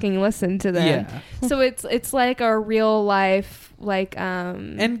gonna fucking listen to them. Yeah. So it's like a real life, like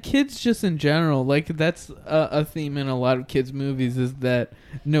and kids just in general, like that's a theme in a lot of kids movies, is that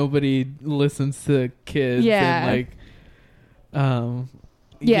nobody listens to kids. Yeah. And like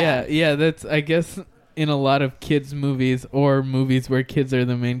yeah, that's, I guess, in a lot of kids movies or movies where kids are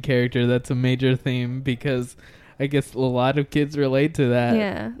the main character, that's a major theme, because I guess a lot of kids relate to that.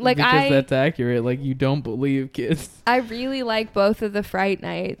 Yeah. Like because that's accurate. Like, you don't believe kids. I really like both of the Fright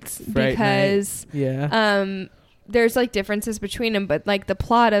Nights because there's like differences between them, but like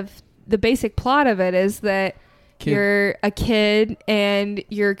the basic plot of it is that you're a kid and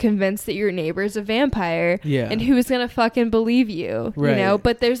you're convinced that your neighbor's a vampire. Yeah. And who's gonna fucking believe you? Right. You know?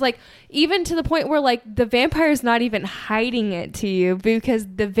 But there's like, even to the point where like the vampire's not even hiding it to you, because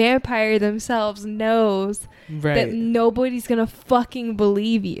the vampire themselves knows that nobody's gonna fucking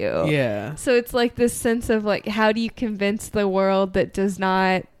believe you. Yeah. So it's like this sense of like, how do you convince the world that does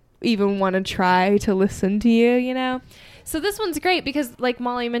not even want to try to listen to you, you know? So this one's great because, like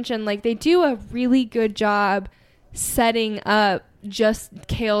Molly mentioned, like they do a really good job setting up just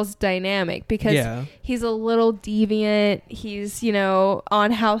Kale's dynamic, because he's a little deviant. He's, you know,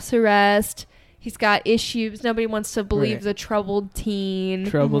 on house arrest. He's got issues. Nobody wants to believe the troubled teen.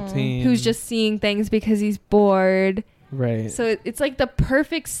 Who's just seeing things because he's bored. Right. So it's like the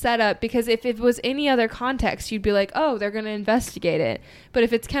perfect setup, because if it was any other context, you'd be like, oh, they're going to investigate it. But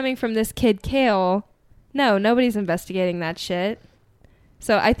if it's coming from this kid, Kale, no, nobody's investigating that shit.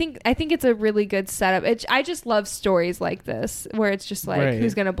 So I think it's a really good setup. I just love stories like this, where it's just like,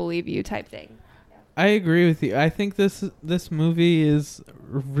 who's going to believe you type thing. I agree with you. I think this movie is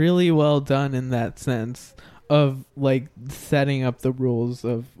really well done in that sense of like setting up the rules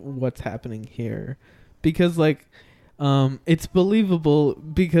of what's happening here. Because like, it's believable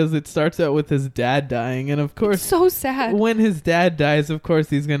because it starts out with his dad dying, and of course, it's so sad. When his dad dies, of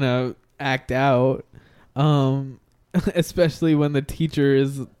course he's gonna act out, especially when the teacher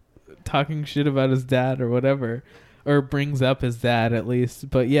is talking shit about his dad or whatever, or brings up his dad at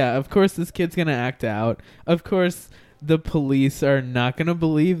least. But yeah, of course this kid's gonna act out. Of course the police are not gonna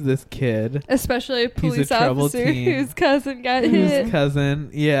believe this kid, especially a police officer whose cousin got hit.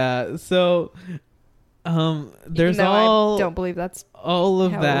 Yeah. So. There's I don't believe that's all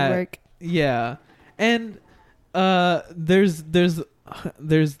of how that. It would work. Yeah, and there's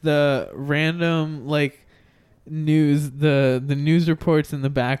the random like news, the news reports in the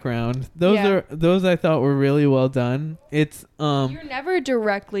background. Those I thought were really well done. It's you're never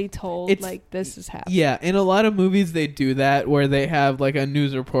directly told like this is happening. Yeah, in a lot of movies they do that, where they have like a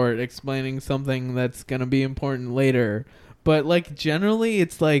news report explaining something that's gonna be important later. But like generally,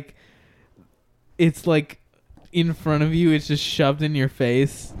 it's like in front of you. It's just shoved in your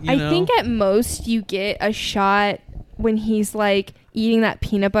face. I think at most you get a shot when he's like eating that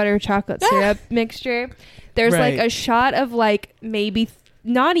peanut butter chocolate syrup mixture. There's like a shot of like maybe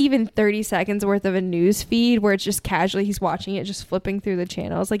not even 30 seconds worth of a news feed where it's just casually he's watching it, just flipping through the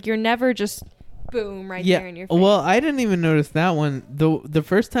channels. Like you're never just boom there in your face. Well, I didn't even notice that one. The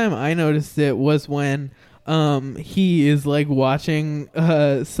first time I noticed it was when he is like watching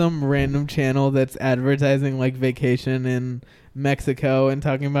some random channel that's advertising like vacation in Mexico and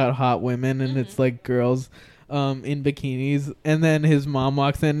talking about hot women, and it's like girls in bikinis, and then his mom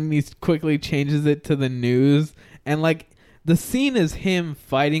walks in and he quickly changes it to the news, and like the scene is him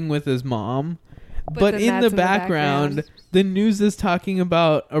fighting with his mom, but in the background the news is talking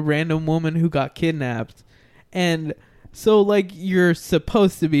about a random woman who got kidnapped. And so, like, you're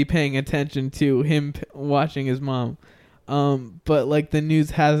supposed to be paying attention to him watching his mom. But, like, the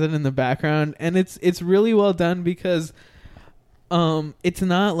news has it in the background. And it's really well done because it's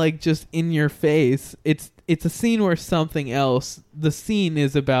not, like, just in your face. It's a scene where the scene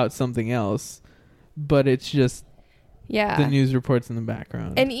is about something else. But it's just the news reports in the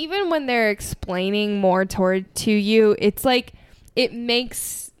background. And even when they're explaining more to you, it's, like, it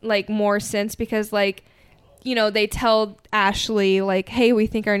makes, like, more sense because, like, you know, they tell Ashley, like, hey, we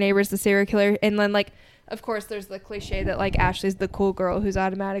think our neighbor's the serial killer. And then, like, of course, there's the cliche that, like, Ashley's the cool girl who's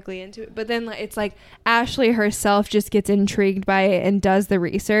automatically into it. But then like, it's like Ashley herself just gets intrigued by it and does the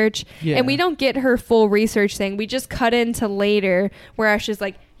research. Yeah. And we don't get her full research thing. We just cut into later where Ashley's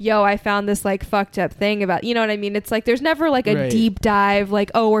like, yo, I found this, like, fucked up thing about, you know what I mean? It's like there's never, like, a deep dive, like,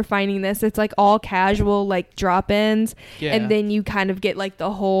 oh, we're finding this. It's, like, all casual, like, drop-ins. Yeah. And then you kind of get, like,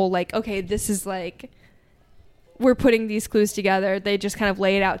 the whole, like, okay, this is, like... we're putting these clues together. They just kind of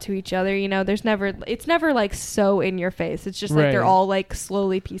lay it out to each other, you know. It's never like so in your face. It's just like they're all like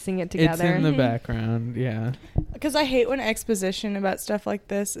slowly piecing it together. It's in the background, yeah. Because I hate when exposition about stuff like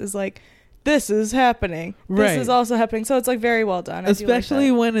this is like, this is happening. This is also happening. So it's like very well done.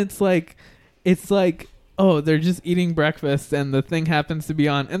 Especially when it's like, oh, they're just eating breakfast and the thing happens to be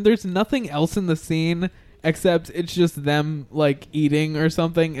on, and there's nothing else in the scene except it's just them like eating or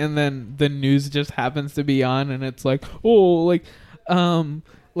something, and then the news just happens to be on, and it's like, oh, like I'm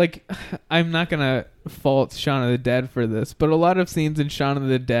not gonna fault Shaun of the Dead for this, but a lot of scenes in Shaun of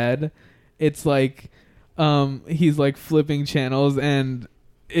the Dead, it's like he's like flipping channels and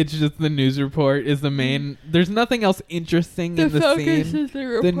it's just the news report is the main. There's nothing else interesting in the scene.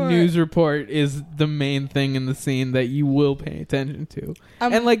 The news report is the main thing in the scene that you will pay attention to.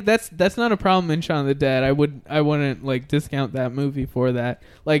 And like that's not a problem in Shaun of the Dead. I wouldn't like discount that movie for that.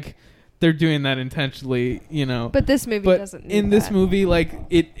 Like they're doing that intentionally, you know. But this movie doesn't need in this movie, like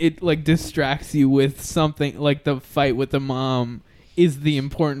it like distracts you with something like the fight with the mom is the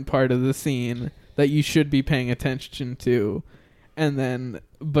important part of the scene that you should be paying attention to. And then,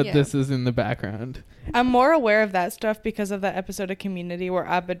 this is in the background. I'm more aware of that stuff because of that episode of Community where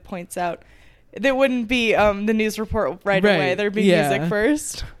Abed points out there wouldn't be the news report right away. There'd be music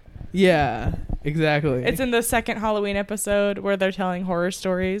first. Yeah, exactly. It's in the second Halloween episode where they're telling horror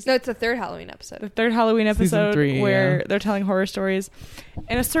stories. No, it's the third Halloween episode. The third Halloween episode 3, where they're telling horror stories.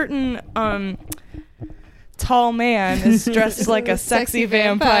 And a certain tall man is dressed like a sexy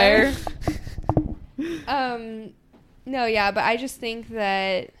vampire. No, yeah, but I just think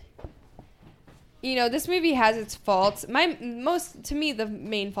that, you know, this movie has its faults. To me, the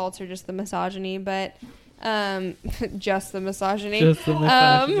main faults are just the misogyny, but just the misogyny. Just the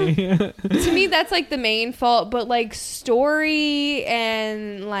misogyny. To me, that's like the main fault, but like story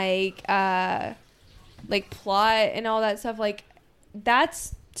and like plot and all that stuff, like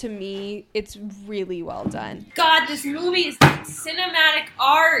that's, to me, it's really well done. God, this movie is cinematic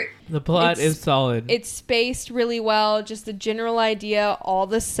art. The plot is solid. It's spaced really well. Just the general idea, all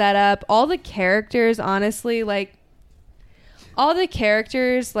the setup, all the characters, honestly, like, all the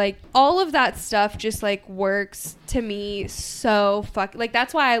characters, like, all of that stuff just, like, works to me so like,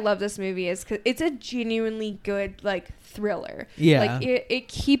 that's why I love this movie, is because it's a genuinely good, like, thriller. Yeah. Like, it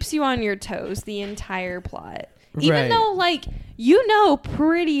keeps you on your toes, the entire plot. Even though, like, you know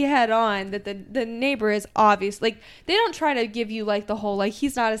pretty head on that the neighbor is obvious. Like, they don't try to give you, like, the whole, like,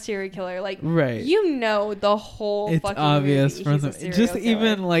 he's not a serial killer. Like, you know the whole it's fucking obvious movie from he's a serial just killer.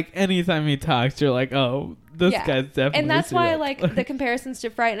 Even, like, anytime he talks, you're like, oh, this guy's definitely And that's why, like, the comparisons to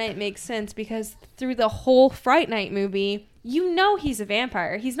Fright Night makes sense, because through the whole Fright Night movie, you know he's a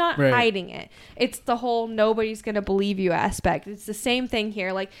vampire. He's not hiding it. It's the whole nobody's going to believe you aspect. It's the same thing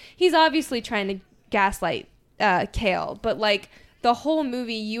here. Like, he's obviously trying to gaslight Cale, but like the whole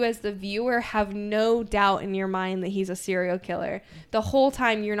movie, you as the viewer have no doubt in your mind that he's a serial killer. The whole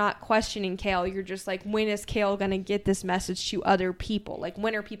time you're not questioning Cale. You're just like, when is Cale gonna get this message to other people? Like,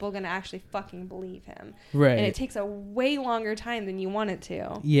 when are people gonna actually fucking believe him? Right. And it takes a way longer time than you want it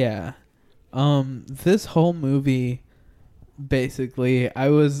to. Yeah. This whole movie, basically, I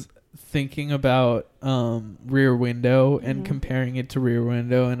was thinking about Rear Window and comparing it to Rear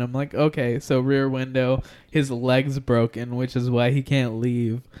Window, and I'm like, okay, so Rear Window, his leg's broken, which is why he can't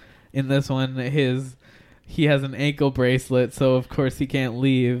leave. In this one, he has an ankle bracelet, so of course he can't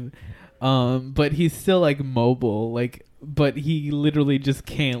leave. But he's still like mobile, like, but he literally just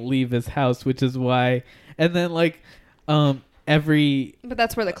can't leave his house, which is why. And then like but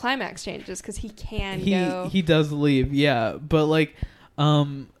that's where the climax changes, because he can go. He does leave, yeah, but like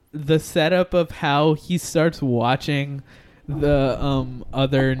the setup of how he starts watching the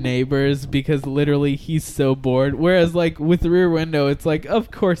other neighbors, because literally he's so bored, whereas like with Rear Window, it's like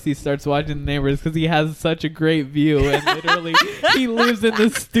of course he starts watching the neighbors because he has such a great view, and literally he lives in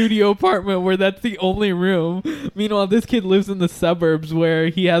this studio apartment where that's the only room. Meanwhile, this kid lives in the suburbs where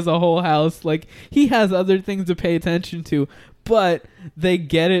he has a whole house. Like, he has other things to pay attention to, but they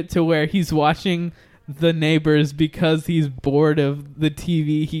get it to where he's watching the neighbors because he's bored of the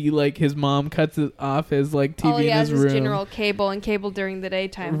TV. He like, his mom cuts off his like TV in his room. General cable, and cable during the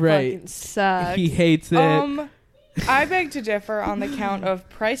daytime fucking sucks. He hates it. I beg to differ on the count of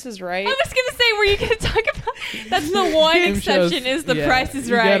Price is Right. I was gonna say, were you gonna talk about? That's the one exception is the Price is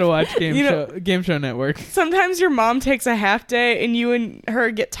Right. You gotta watch Game Show Network. Sometimes your mom takes a half day, and you and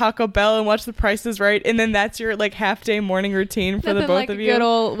her get Taco Bell and watch the Price is Right, and then that's your like half day morning routine for the both like of you. Good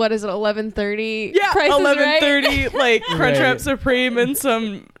old, what is it, 11:30? Yeah, Price 11:30, right? Like Crunchwrap Supreme and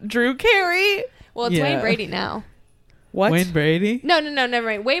some Drew Carey. Well, it's Wayne Brady now. What? Wayne Brady? No, never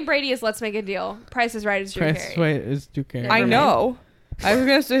mind. Wayne Brady is Let's Make a Deal. Price is Right is Drew Carey. Price is Right is Drew Carey. I know. I was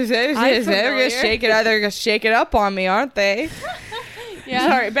gonna say they're gonna shake it. They're gonna shake it up on me, aren't they? Yeah.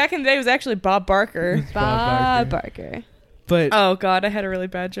 Sorry, back in the day it was actually Bob Barker. Bob Barker. But oh god, I had a really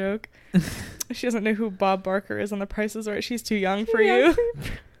bad joke. She doesn't know who Bob Barker is on The Price is Right. She's too young for you.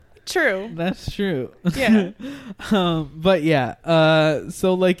 True. That's true. Yeah. But yeah.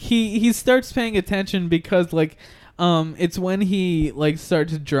 So like he starts paying attention because like it's when he like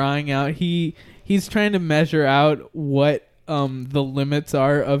starts drawing out. He's trying to measure out what the limits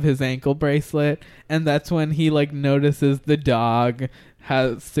are of his ankle bracelet, and that's when he like notices the dog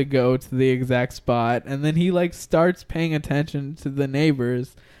has to go to the exact spot, and then he like starts paying attention to the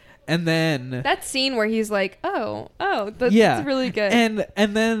neighbors, and then that scene where he's like, that's really good.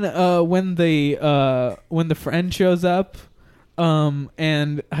 And then when the friend shows up,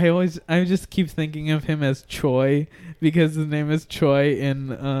 and I just keep thinking of him as Choi because his name is Choi in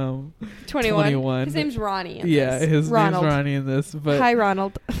 21. His name's Ronnie in this. His Ronald. name's Ronnie in this. But hi,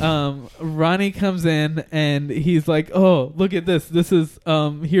 Ronald. Ronnie comes in and he's like, "Oh, look at this. This is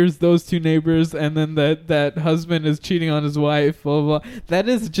here's those two neighbors, and then that husband is cheating on his wife, blah, blah, blah." That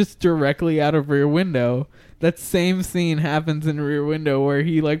is just directly out of Rear Window. That same scene happens in Rear Window where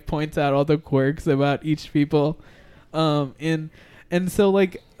he like points out all the quirks about each people. And so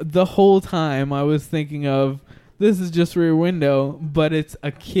like the whole time I was thinking of, this is just Rear Window, but it's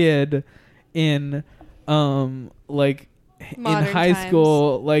a kid in like modern in high times.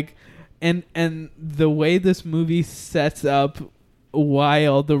 school, like and the way this movie sets up why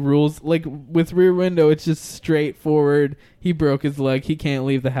all the rules, like with Rear Window, it's just straightforward. He broke his leg, he can't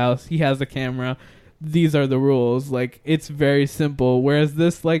leave the house, he has a camera, these are the rules. Like it's very simple, whereas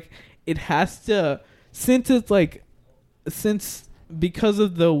this, like, it has to, because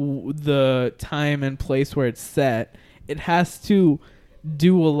of the time and place where it's set, it has to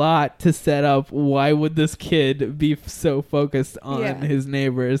do a lot to set up why would this kid be so focused on his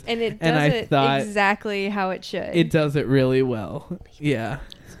neighbors. And it does exactly how it should. It does it really well. Yeah.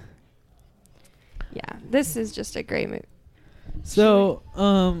 Yeah, this is just a great movie. So,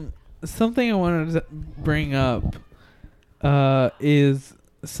 something I wanted to bring up is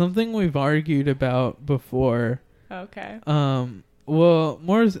something we've argued about before. Okay. Well,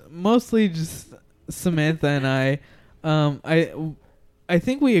 mostly just Samantha and I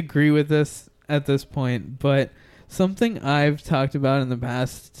think we agree with this at this point, but something I've talked about in the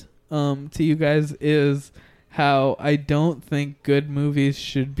past to you guys is how I don't think good movies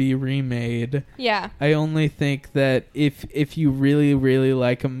should be remade. Yeah. I only think that if you really, really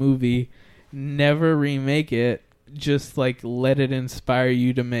like a movie, never remake it. Just like let it inspire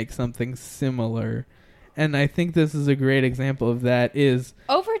you to make something similar. And I think this is a great example of that. Is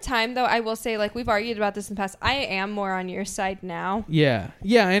over time, though, I will say, like, we've argued about this in the past, I am more on your side now. Yeah,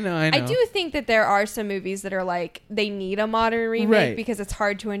 I know. I do think that there are some movies that are like they need a modern remake because it's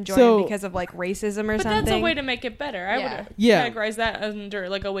hard to enjoy because of like racism or something. But that's a way to make it better. I would categorize that under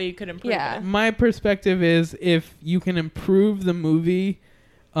like a way you could improve it. My perspective is if you can improve the movie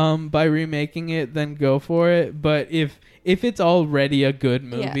by remaking it, then go for it. But if it's already a good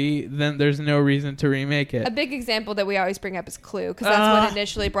movie, then there's no reason to remake it. A big example that we always bring up is Clue, because that's what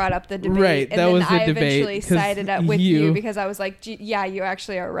initially brought up the debate. Right, and that then was the I debate. Eventually sided up with you because I was like, yeah, you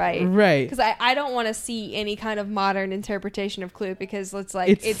actually are right. Right. Because I don't want to see any kind of modern interpretation of Clue because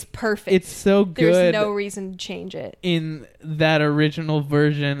it's perfect. It's so good. There's no reason to change it. In that original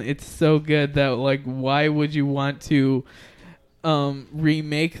version, it's so good that, like, why would you want to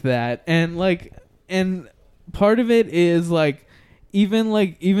remake that? And part of it is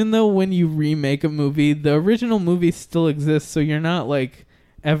even though when you remake a movie, the original movie still exists, so you're not like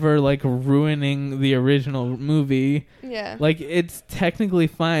ever like ruining the original movie. Yeah. Like it's technically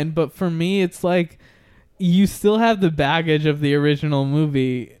fine, but for me it's like you still have the baggage of the original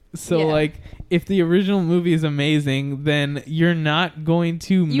movie. So like if the original movie is amazing, then you're not going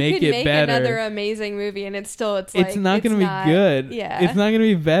to make it better. Another amazing movie, and it's not going to be good. Yeah, it's not going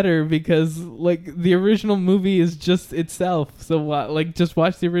to be better because like the original movie is just itself. So just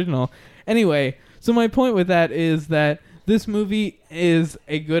watch the original. Anyway, so my point with that is that this movie is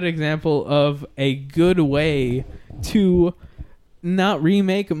a good example of a good way to not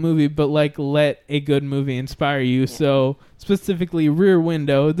remake a movie, but like let a good movie inspire you. So specifically Rear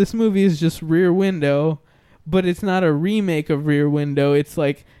Window, this movie is just Rear Window, but it's not a remake of Rear Window. It's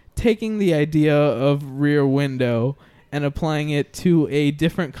like taking the idea of Rear Window and applying it to a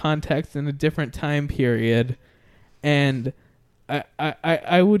different context in a different time period. And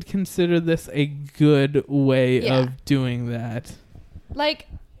I would consider this a good way of doing that. Like,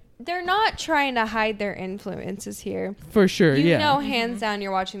 they're not trying to hide their influences here. For sure, you know, hands down,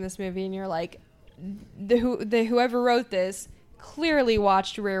 you're watching this movie and you're like, whoever wrote this clearly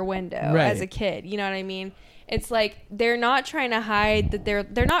watched Rear Window as a kid. You know what I mean? It's like they're not trying to hide that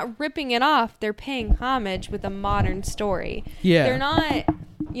they're not ripping it off. They're paying homage with a modern story. Yeah. They're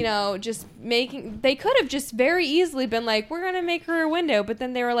not, just making... They could have just very easily been like, we're going to make Rear Window. But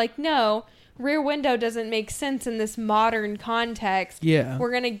then they were like, no... Rear Window doesn't make sense in this modern context. Yeah. We're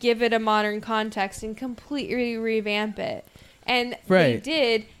going to give it a modern context and completely revamp it. And they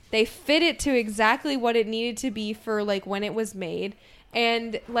did. They fit it to exactly what it needed to be for, like, when it was made.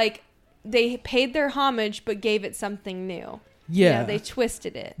 And, like, they paid their homage but gave it something new. Yeah. they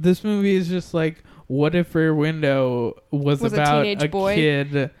twisted it. This movie is just like, what if Rear Window was about a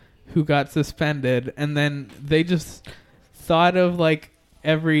kid who got suspended, and then they just thought of like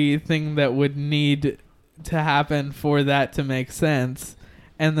everything that would need to happen for that to make sense,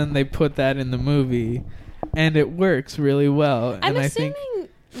 and then they put that in the movie, and it works really well. I'm and assuming I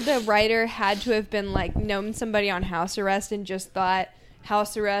think the writer had to have been like known somebody on house arrest and just thought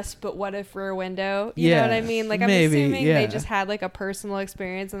house arrest, but what if Rear Window? You know what I mean? Like, I'm assuming they just had like a personal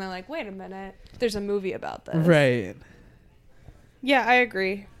experience, and they're like, wait a minute, there's a movie about this. Right. Yeah, I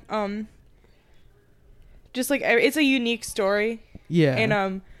agree. Just like, it's a unique story. Yeah.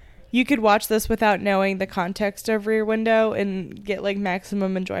 And you could watch this without knowing the context of Rear Window and get like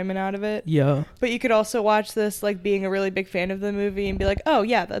maximum enjoyment out of it. Yeah. But you could also watch this like being a really big fan of the movie and be like, oh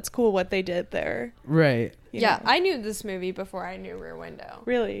yeah, that's cool what they did there. Right. You Yeah, know? I knew this movie before I knew Rear Window.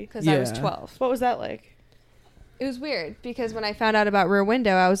 Really? Because I was 12. What was that like? It was weird because when I found out about Rear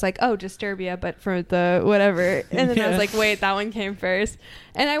Window, I was like, oh, Disturbia, but for the whatever. And then I was like, wait, that one came first.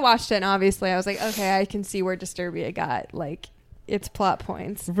 And I watched it, and obviously I was like, okay, I can see where Disturbia got like its plot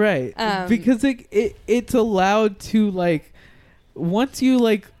points. Right. Because it's allowed to like, once you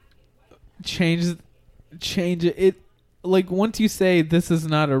like change it, like once you say this is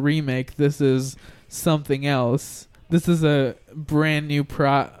not a remake, this is something else, this is a brand new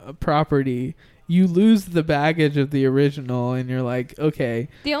property, you lose the baggage of the original, and you're like, okay,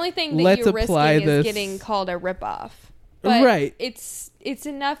 the only thing that let's you're apply risking this. is getting called a ripoff. But right. It's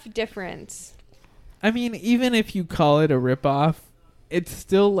enough difference. I mean, even if you call it a ripoff, it's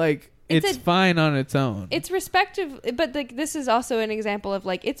still like it's fine on its own. It's respective, but like this is also an example of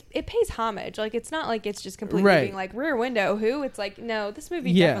like it pays homage. Like it's not like it's just completely being like Rear Window. Who? It's like no, this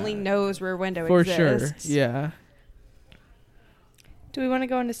movie definitely knows Rear Window for exists. sure. Yeah. Do we want to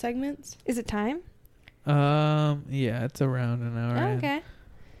go into segments? Is it time? Yeah, it's around an hour. Oh, okay.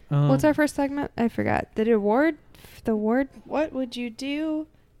 What's our first segment? I forgot. The award. What would you do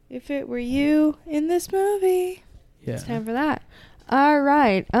if it were you in this movie? Yeah. It's time for that. All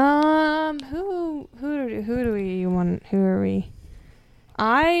right. Who do we want? Who are we?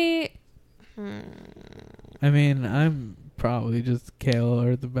 I mean, I'm probably just Kale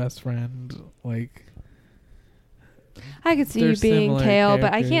or the best friend. Like, I could see you being Kale,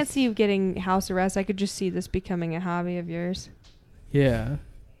 but I can't characters. see you getting house arrest. I could just see this becoming a hobby of yours. Yeah.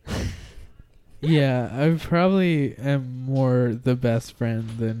 Yeah, I probably am more the best friend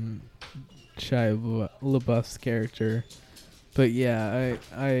than Shia LaBeouf's character. But yeah,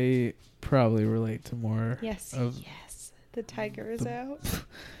 I probably relate to more. Yes. The tiger is out.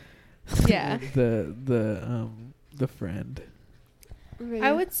 Yeah. The friend. Really?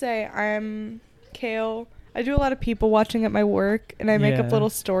 I would say I'm Kale. I do a lot of people watching at my work, and I make up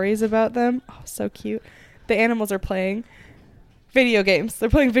little stories about them. Oh, so cute. The animals are playing video games. They're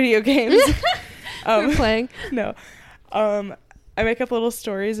playing video games. They're playing? No. I make up little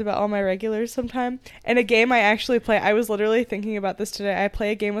stories about all my regulars sometime. And a game I actually play, I was literally thinking about this today. I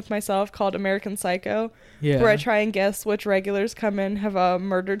play a game with myself called American Psycho, where I try and guess which regulars come in have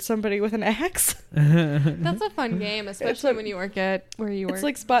murdered somebody with an axe. That's a fun game, especially when you work at where you work. It's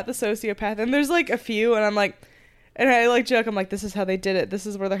like Spot the Sociopath. And there's like a few, and I'm like, and I like joke, I'm like, this is how they did it. This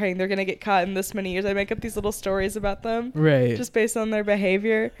is where they're hiding. They're going to get caught in this many years. I make up these little stories about them. Right. Just based on their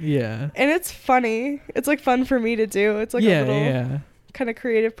behavior. Yeah. And it's funny. It's like fun for me to do. It's like a little kind of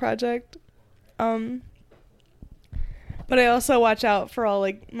creative project. But I also watch out for all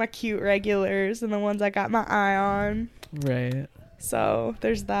like my cute regulars and the ones I got my eye on. Right. So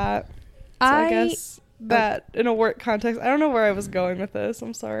there's that. So I guess that in a work context, I don't know where I was going with this.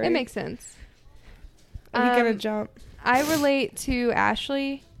 I'm sorry. It makes sense. Are you gonna jump? I relate to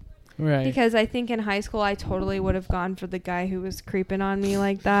Ashley. Right. Because I think in high school I totally would have gone for the guy who was creeping on me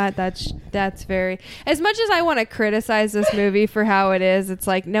like that. That's very... As much as I want to criticize this movie for how it is, it's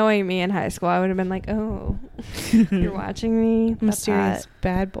like knowing me in high school, I would have been like, oh, you're watching me? Mysterious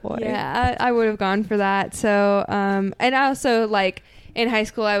bad boy. Yeah, I would have gone for that. So, and I also like... In high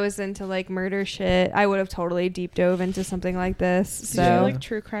school, I was into like murder shit. I would have totally deep dove into something like this. Did you like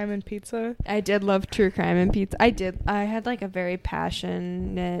true crime and pizza? I did love true crime and pizza. I did. I had like a very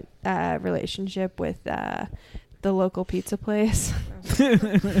passionate relationship with the local pizza place.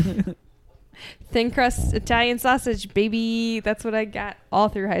 Thin crust Italian sausage, baby. That's what I got all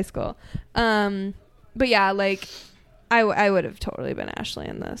through high school. But yeah, like I would have totally been Ashley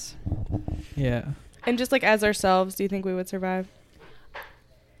in this. Yeah. And just like as ourselves, do you think we would survive?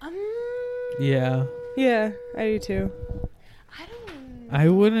 Yeah. Yeah, I do too. I don't I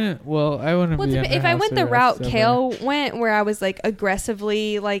wouldn't. Well, I wouldn't. Well, be if I went the route Kale went, where I was like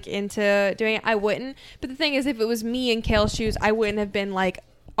aggressively like into doing it, I wouldn't. But the thing is, if it was me in Kale's shoes, I wouldn't have been like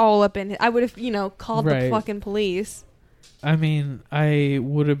all up in it. I would have, called the fucking police. I mean, I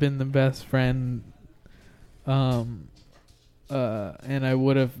would have been the best friend, and I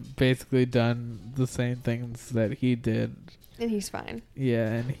would have basically done the same things that he did. And he's fine. Yeah,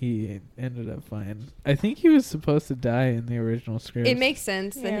 and he ended up fine. I think he was supposed to die in the original script. It makes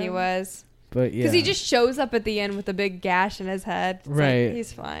sense that he was. But yeah. Because he just shows up at the end with a big gash in his head. It's right. Like,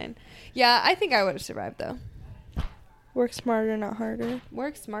 he's fine. Yeah, I think I would have survived, though. Work smarter, not harder.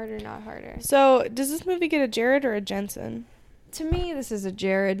 Work smarter, not harder. So, does this movie get a Jared or a Jensen? To me, this is a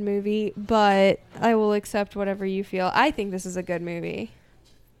Jared movie, but I will accept whatever you feel. I think this is a good movie.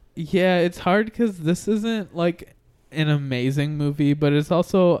 Yeah, it's hard because this isn't like an amazing movie, but it's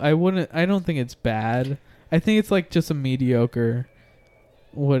also I don't think it's bad. I think it's like just a mediocre.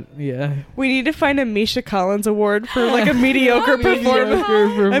 We need to find a Misha Collins award for like a mediocre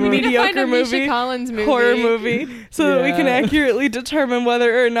performance. A mediocre movie, Misha Collins movie, horror movie, so that we can accurately determine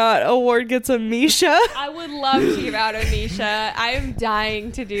whether or not award gets a Misha. I would love to give out a Misha. I am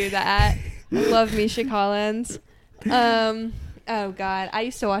dying to do that. I love Misha Collins. Oh God, I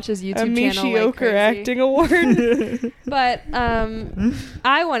used to watch his YouTube channel. A mediocre acting award. But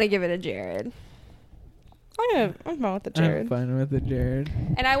I want to give it a Jared. I'm fine with the Jared. I'm fine with the Jared.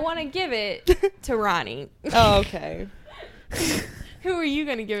 And I want to give it to Ronnie. Oh, okay. Who are you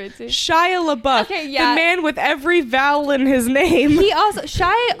going to give it to? Shia LaBeouf. Okay, yeah. The man with every vowel in his name.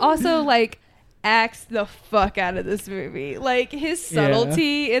 Shia also like acts the fuck out of this movie. Like his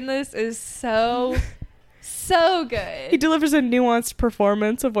subtlety in this is so good. He delivers a nuanced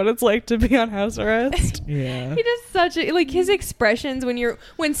performance of what it's like to be on house arrest. Yeah. He does such a his expressions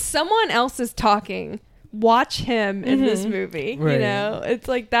when someone else is talking. Watch him in this movie. Right. It's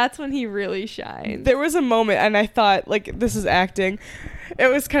like that's when he really shines. There was a moment, and I thought, like, this is acting. It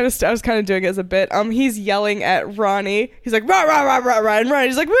was kind of I was kind of doing it as a bit. He's yelling at Ronnie. He's like rah rah rah rah rah, and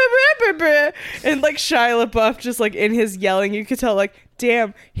Ronnie's like bah, bah, bah, bah. And like Shia LaBeouf just like in his yelling, you could tell like,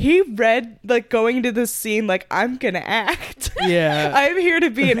 damn, he read like going into this scene like I'm gonna act. Yeah, I'm here to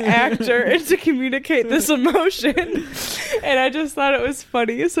be an actor and to communicate this emotion. And I just thought it was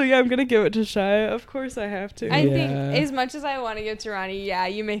funny. So yeah, I'm gonna give it to Shia. Of course I have to. I think as much as I want to give to Ronnie,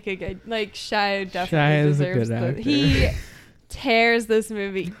 you make a good Shia definitely deserves a good actor. He tears this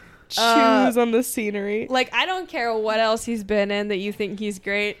movie. Chews on the scenery. Like I don't care what else he's been in that you think he's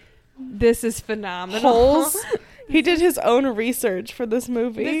great. This is phenomenal. Holes. He did his own research for this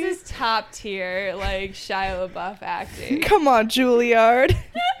movie. This is top tier, like Shia LaBeouf acting. Come on, Juilliard.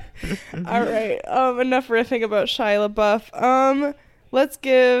 All right. Enough riffing about Shia LaBeouf. Let's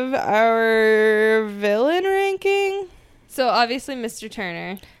give our villain ranking. So obviously, Mr.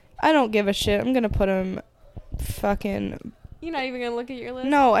 Turner. I don't give a shit. I'm gonna put him fucking. You're not even gonna look at your list?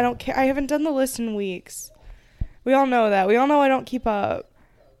 No, I don't care. I haven't done the list in weeks. We all know that. We all know I don't keep up.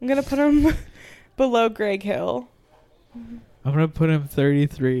 I'm gonna put him below Greg Hill. I'm gonna put him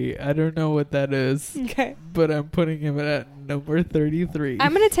 33. I don't know what that is. Okay. But I'm putting him at number 33.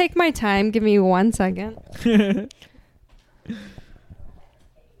 I'm gonna take my time. Give me 1 second.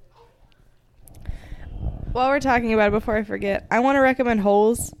 While we're talking about it, before I forget, I want to recommend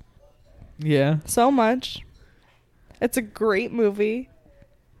Holes. Yeah. So much. It's a great movie.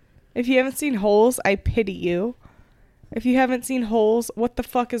 If you haven't seen Holes, I pity you. If you haven't seen Holes, what the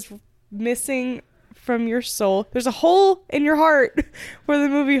fuck is missing from your soul? There's a hole in your heart where the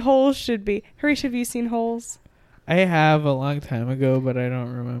movie Holes should be. Harish, have you seen Holes? I have a long time ago, but I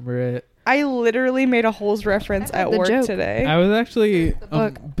don't remember it. I literally made a Holes reference at work today. I was actually a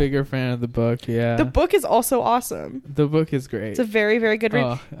bigger fan of the book, yeah. The book is also awesome. The book is great. It's a very, very good read.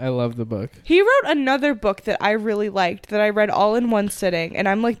 Oh, I love the book. He wrote another book that I really liked that I read all in one sitting, and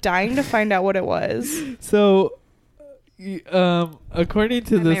I'm like dying to find out what it was. So, according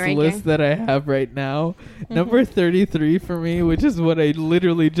to this list that I have right now, number 33 for me, which is what I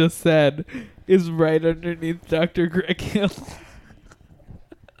literally just said, is right underneath Dr. Greg Hill.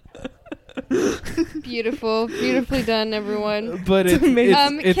 Beautifully done, everyone. But it's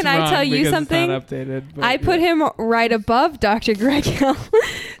can I tell you something? It's not updated, I put him right above Dr. Greg Hill.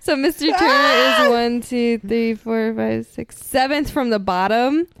 So Mr. Turner is 1, 2, 3, 4, 5, 6, 7th from the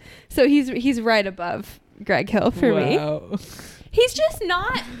bottom. So he's right above Greg Hill for me. He's just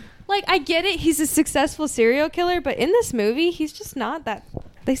not like, I get it. He's a successful serial killer, but in this movie, he's just not that.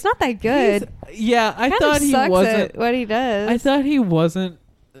 He's not that good. I thought he wasn't at what he does. I thought he wasn't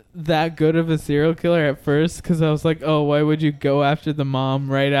that good of a serial killer at first, because I was like, oh, why would you go after the mom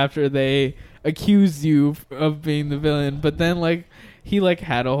right after they accused you of being the villain? But then like he like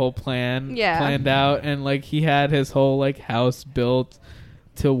had a whole plan planned out, and like he had his whole like house built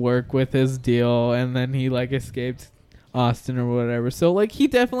to work with his deal, and then he like escaped Austin or whatever. So like he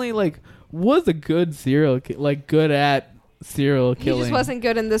definitely like was a good good at serial killing. He just wasn't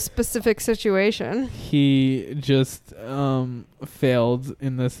good in this specific situation. He just failed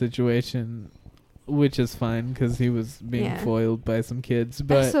in this situation, which is fine because he was being foiled by some kids.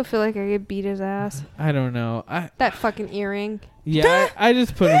 But I still feel like I could beat his ass. I don't know. That fucking earring. Yeah, I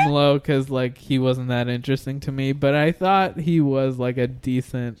just put him low because like he wasn't that interesting to me. But I thought he was like a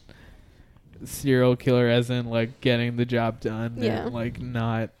decent serial killer, as in like getting the job done and like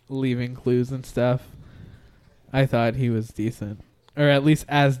not leaving clues and stuff. I thought he was decent, or at least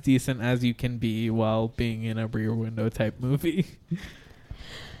as decent as you can be while being in a Rear Window type movie.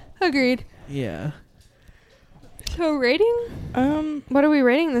 Agreed. Yeah. So rating? What are we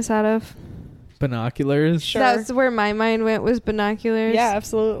rating this out of? Binoculars. Sure. That's where my mind went, was binoculars. Yeah,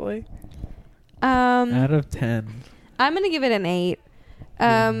 absolutely. Out of 10. I'm gonna give it an 8.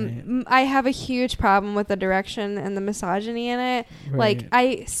 I have a huge problem with the direction and the misogyny in it. Right. Like,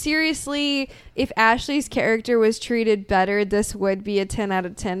 I seriously, if Ashley's character was treated better, this would be a 10 out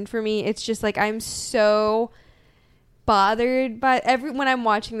of 10 for me. It's just like, I'm so bothered by when I'm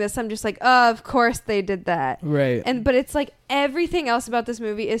watching this. I'm just like, oh, of course they did that. Right. But it's like everything else about this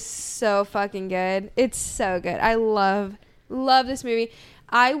movie is so fucking good. It's so good. I love this movie.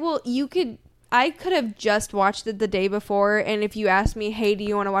 I could have just watched it the day before, and if you ask me, hey, do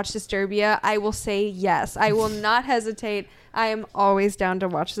you want to watch Disturbia? I will say yes. I will not hesitate. I am always down to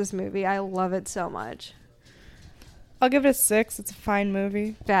watch this movie. I love it so much. I'll give it a 6. It's a fine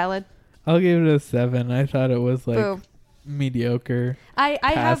movie. Valid. I'll give it a 7. I thought it was like Boom. Mediocre. I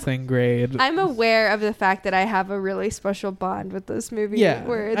passing grade. I'm aware of the fact that I have a really special bond with this movie. Yeah,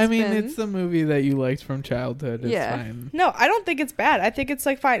 where it's a movie that you liked from childhood. It's fine. No, I don't think it's bad. I think it's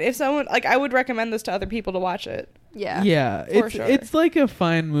like fine. If someone like, I would recommend this to other people to watch it. Yeah, it's like a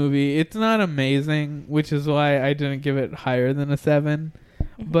fine movie. It's not amazing, which is why I didn't give it higher than a 7.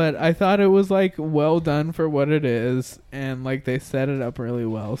 But I thought it was like well done for what it is, and like they set it up really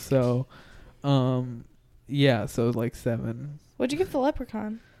well. So, so like 7. What'd you give the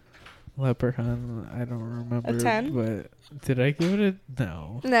Leprechaun? Leprechaun, I don't remember. A 10? But did I give it a...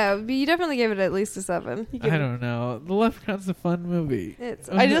 No. No, but you definitely gave it at least a 7. I don't know. The Leprechaun's a fun movie.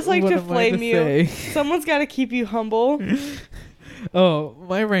 I just like to flame you. Someone's got to keep you humble. Oh,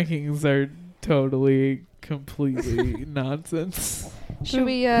 my rankings are totally, completely nonsense. Should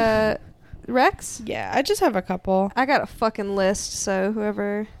we, Rex? Yeah, I just have a couple. I got a fucking list, so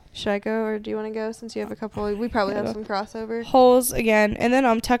whoever... Should I go, or do you want to go since you have a couple? We probably have some crossover. Holes again. And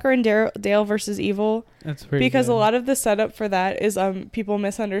then Tucker and Dale versus Evil. That's pretty Because good. a lot of the setup for that is people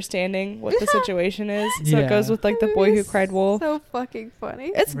misunderstanding what the situation is. So it goes with like The Boy Who Cried Wolf. So fucking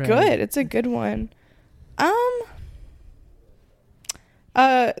funny. It's good. It's a good one.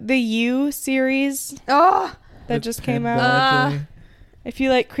 The You series. Oh, that just came out. If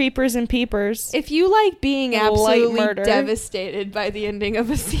you like creepers and peepers. If you like being absolutely devastated by the ending of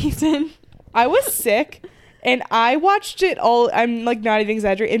a season. I was sick and I watched it all, I'm like not even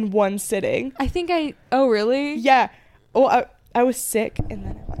exaggerating, in one sitting. Oh really? Yeah. Oh, I was sick and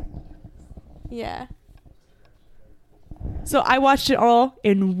then I went. Yeah. So I watched it all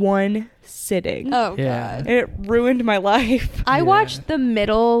in one sitting. Oh, God. And it ruined my life. I watched the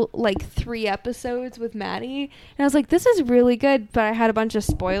middle, 3 episodes with Maddie, and I was like, this is really good, but I had a bunch of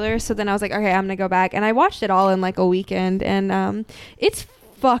spoilers, so then I was like, okay, I'm going to go back. And I watched it all in, a weekend, and it's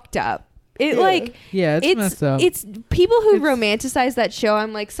fucked up. It's messed up. It's people who romanticize that show.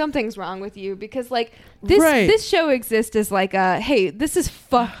 I'm like, something's wrong with you, because this show exists as hey, this is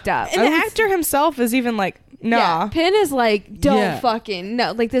fucked up. And the actor himself is even like, nah. Yeah, Penn is like, don't fucking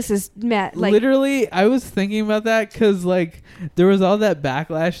no. This is Matt. Literally, I was thinking about that because there was all that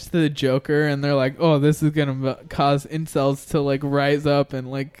backlash to the Joker, and they're like, oh, this is gonna cause incels to rise up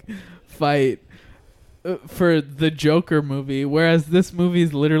and fight for the Joker movie, whereas this movie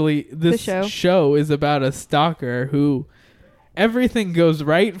is literally show is about a stalker who everything goes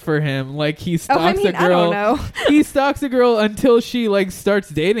right for him. He stalks a girl. I don't know. He stalks a girl until she starts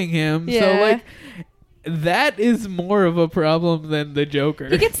dating him. Yeah. So that is more of a problem than the Joker.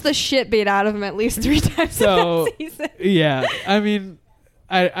 He gets the shit beat out of him at least 3 times in that season. Yeah, I mean,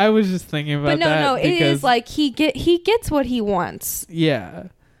 I was just thinking about that. But no, it is he gets what he wants. Yeah.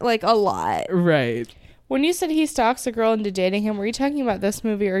 A lot. Right. When you said he stalks a girl into dating him, were you talking about this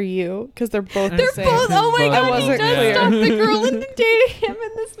movie or You? Because they're both the same. Oh my God, he does stalk the girl into dating him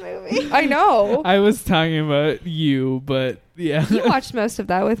in this movie. I know. I was talking about You, but Yeah. You watched most of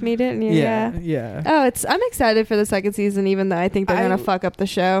that with me, didn't you? Yeah. Oh, I'm excited for the second season, even though I think they're gonna fuck up the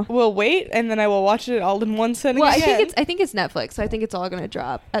show. We'll wait, and then I will watch it all in one sitting. Well, again. I think it's Netflix, so I think it's all gonna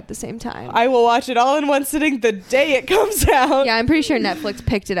drop at the same time. I will watch it all in one sitting the day it comes out. Yeah, I'm pretty sure Netflix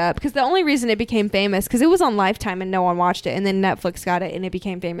picked it up because the only reason it became famous because it was on Lifetime and no one watched it, and then Netflix got it and it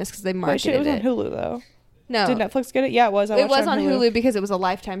became famous because they marketed it was on Hulu though. No. Did Netflix get it? Yeah, it was. It was on Hulu because it was a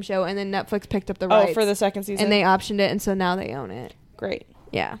Lifetime show, and then Netflix picked up the rights. Oh, for the second season. And they optioned it, and so now they own it. Great.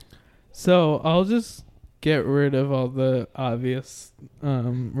 Yeah. So I'll just get rid of all the obvious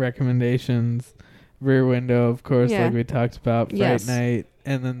recommendations. Rear Window, of course, like we talked about. Fright Night,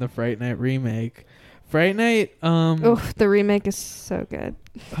 and then the Fright Night remake. Fright Night. The remake is so good.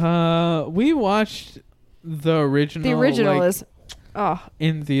 We watched the original. The original is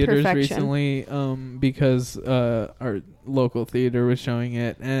in theaters perfection. recently because our local theater was showing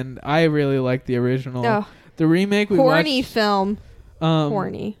it, and I really liked the original. The remake we horny watched, film.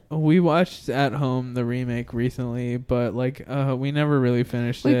 Horny. We watched at home the remake recently, but we never really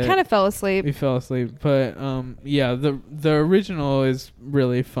finished it. We kind of fell asleep. We fell asleep, but the original is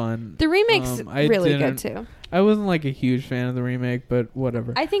really fun. The remake's really good too. I wasn't like a huge fan of the remake, but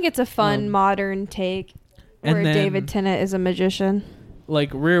whatever. I think it's a fun modern take where David Tennant is a magician. Like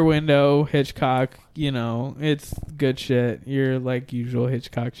Rear Window, Hitchcock, it's good shit. Your usual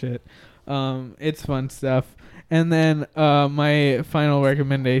Hitchcock shit. It's fun stuff. And then my final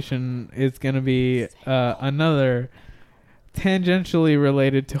recommendation is going to be another tangentially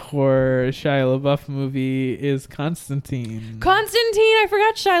related to horror Shia LaBeouf movie is Constantine. I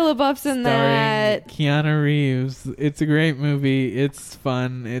forgot Shia LaBeouf's in that. Keanu Reeves. It's a great movie. It's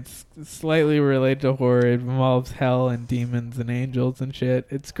fun. It's slightly related to horror. It involves hell and demons and angels and shit.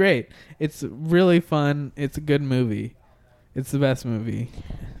 It's great. It's really fun. It's a good movie. It's the best movie.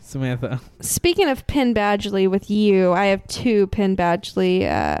 Samantha. Speaking of Penn Badgley with you, I have 2 Penn Badgley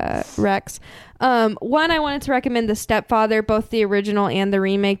recs. One, I wanted to recommend The Stepfather, both the original and the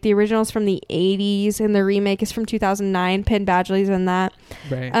remake. The original is from the 80s and the remake is from 2009. Penn Badgley's in that.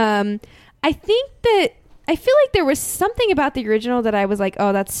 Right. I feel like there was something about the original that I was like,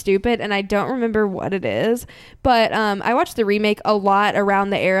 oh, that's stupid, and I don't remember what it is. But I watched the remake a lot around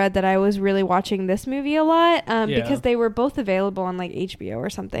the era that I was really watching this movie a lot because they were both available on HBO or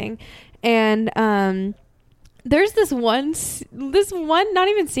something. And there's this one, not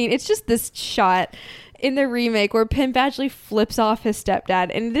even scene, it's just this shot in the remake where Penn Badgley flips off his stepdad,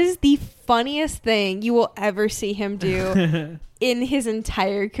 and it is the funniest thing you will ever see him do in his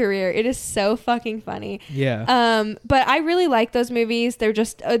entire career. It is so fucking funny. Yeah. But I really like those movies. They're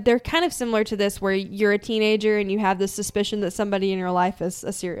just they're kind of similar to this, where you're a teenager and you have the suspicion that somebody in your life is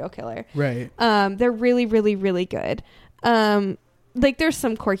a serial killer. Right. They're really, really, really good. There's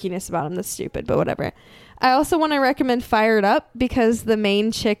some quirkiness about them that's stupid, but whatever. I also want to recommend Fired Up because the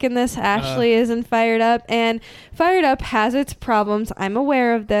main chick in this, Ashley, is in Fired Up. And Fired Up has its problems. I'm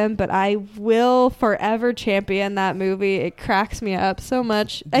aware of them, but I will forever champion that movie. It cracks me up so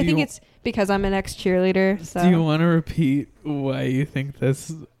much. I think it's because I'm an ex-cheerleader. So. Do you want to repeat why you think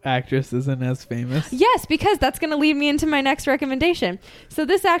this actress isn't as famous? Yes, because that's going to lead me into my next recommendation. So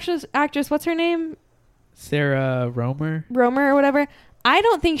this actress, what's her name? Sarah Romer or whatever. I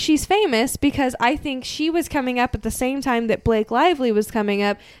don't think she's famous because I think she was coming up at the same time that Blake Lively was coming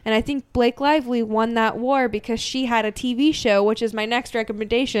up. And I think Blake Lively won that war because she had a TV show, which is my next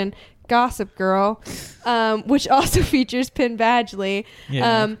recommendation, Gossip Girl, which also features Penn Badgley.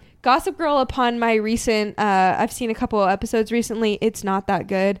 Yeah. Gossip Girl, upon my recent, I've seen a couple of episodes recently. It's not that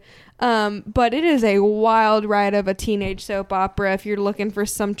good. But it is a wild ride of a teenage soap opera. If you're looking for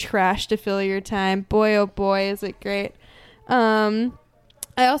some trash to fill your time, boy, oh boy, is it great.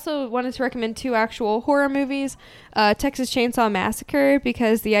 I also wanted to recommend 2 actual horror movies. Texas Chainsaw Massacre,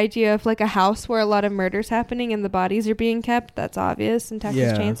 because the idea of a house where a lot of murders happening and the bodies are being kept, that's obvious in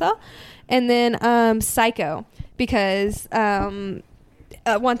Texas Chainsaw. And then Psycho, because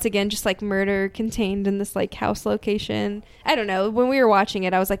once again, just murder contained in this house location. I don't know. When we were watching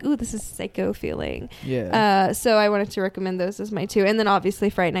it, I was like, ooh, this is Psycho feeling. Yeah. So I wanted to recommend those as my 2. And then obviously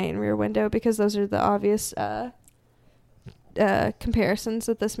Fright Night and Rear Window, because those are the obvious comparisons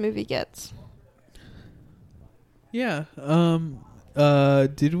that this movie gets. Yeah.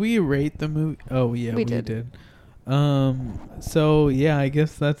 Did we rate the movie? Oh yeah, we did. So yeah, I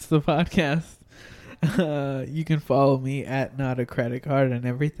guess that's the podcast. You can follow me at Not a Credit Card and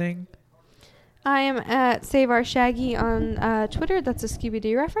everything. I am at Save Our Shaggy on Twitter. That's a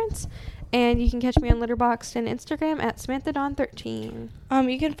Scooby-Doo reference. And you can catch me on Letterboxd and Instagram at SamanthaDawn13.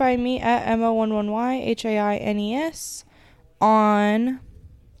 You can find me at Emma11Y HAINES on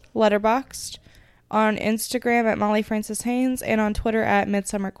Letterboxd. on Instagram at Molly Francis Haynes, and on Twitter at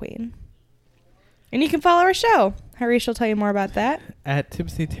Midsummer Queen. And you can follow our show. Harish will tell you more about that. At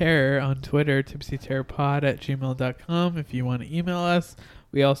Tipsy Terror on Twitter, tipsyterrorpod@gmail.com if you want to email us.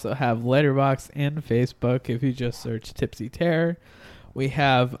 We also have Letterboxd and Facebook if you just search Tipsy Terror. We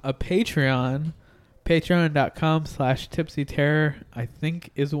have a Patreon, patreon.com/tipsyterror, I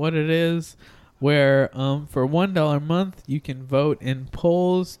think is what it is, where for $1 a month you can vote in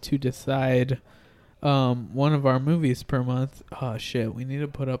polls to decide one of our movies per month. Oh shit, we need to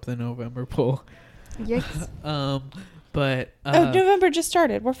put up the November poll. Yikes. November just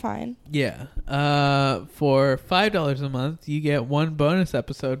started. We're fine. Yeah. For $5 a month, you get one bonus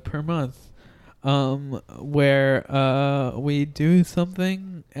episode per month, where we do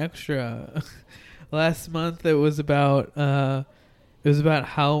something extra. Last month it was about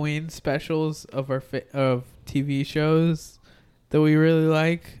Halloween specials of our of TV shows that we really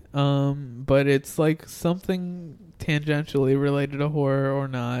like. But it's like something tangentially related to horror or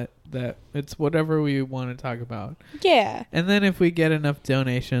not. That it's whatever we want to talk about. Yeah. And then if we get enough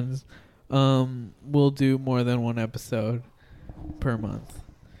donations, we'll do more than one episode per month.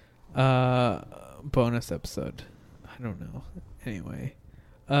 Bonus episode. I don't know. Anyway,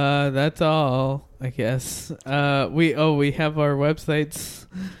 that's all, I guess. We have our websites.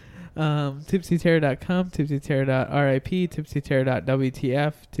 tipsyterror.com, tipsyterror.rip,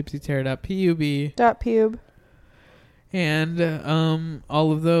 tipsyterror.wtf, tipsyterror.pub. And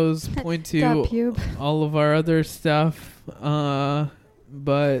all of those point to all of our other stuff.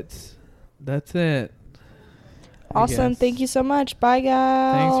 But that's it. Awesome. Thank you so much. Bye,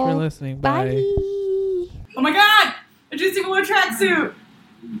 guys. Thanks for listening. Bye. Oh my god! I just even wore a tracksuit!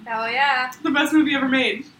 Hell yeah. The best movie ever made.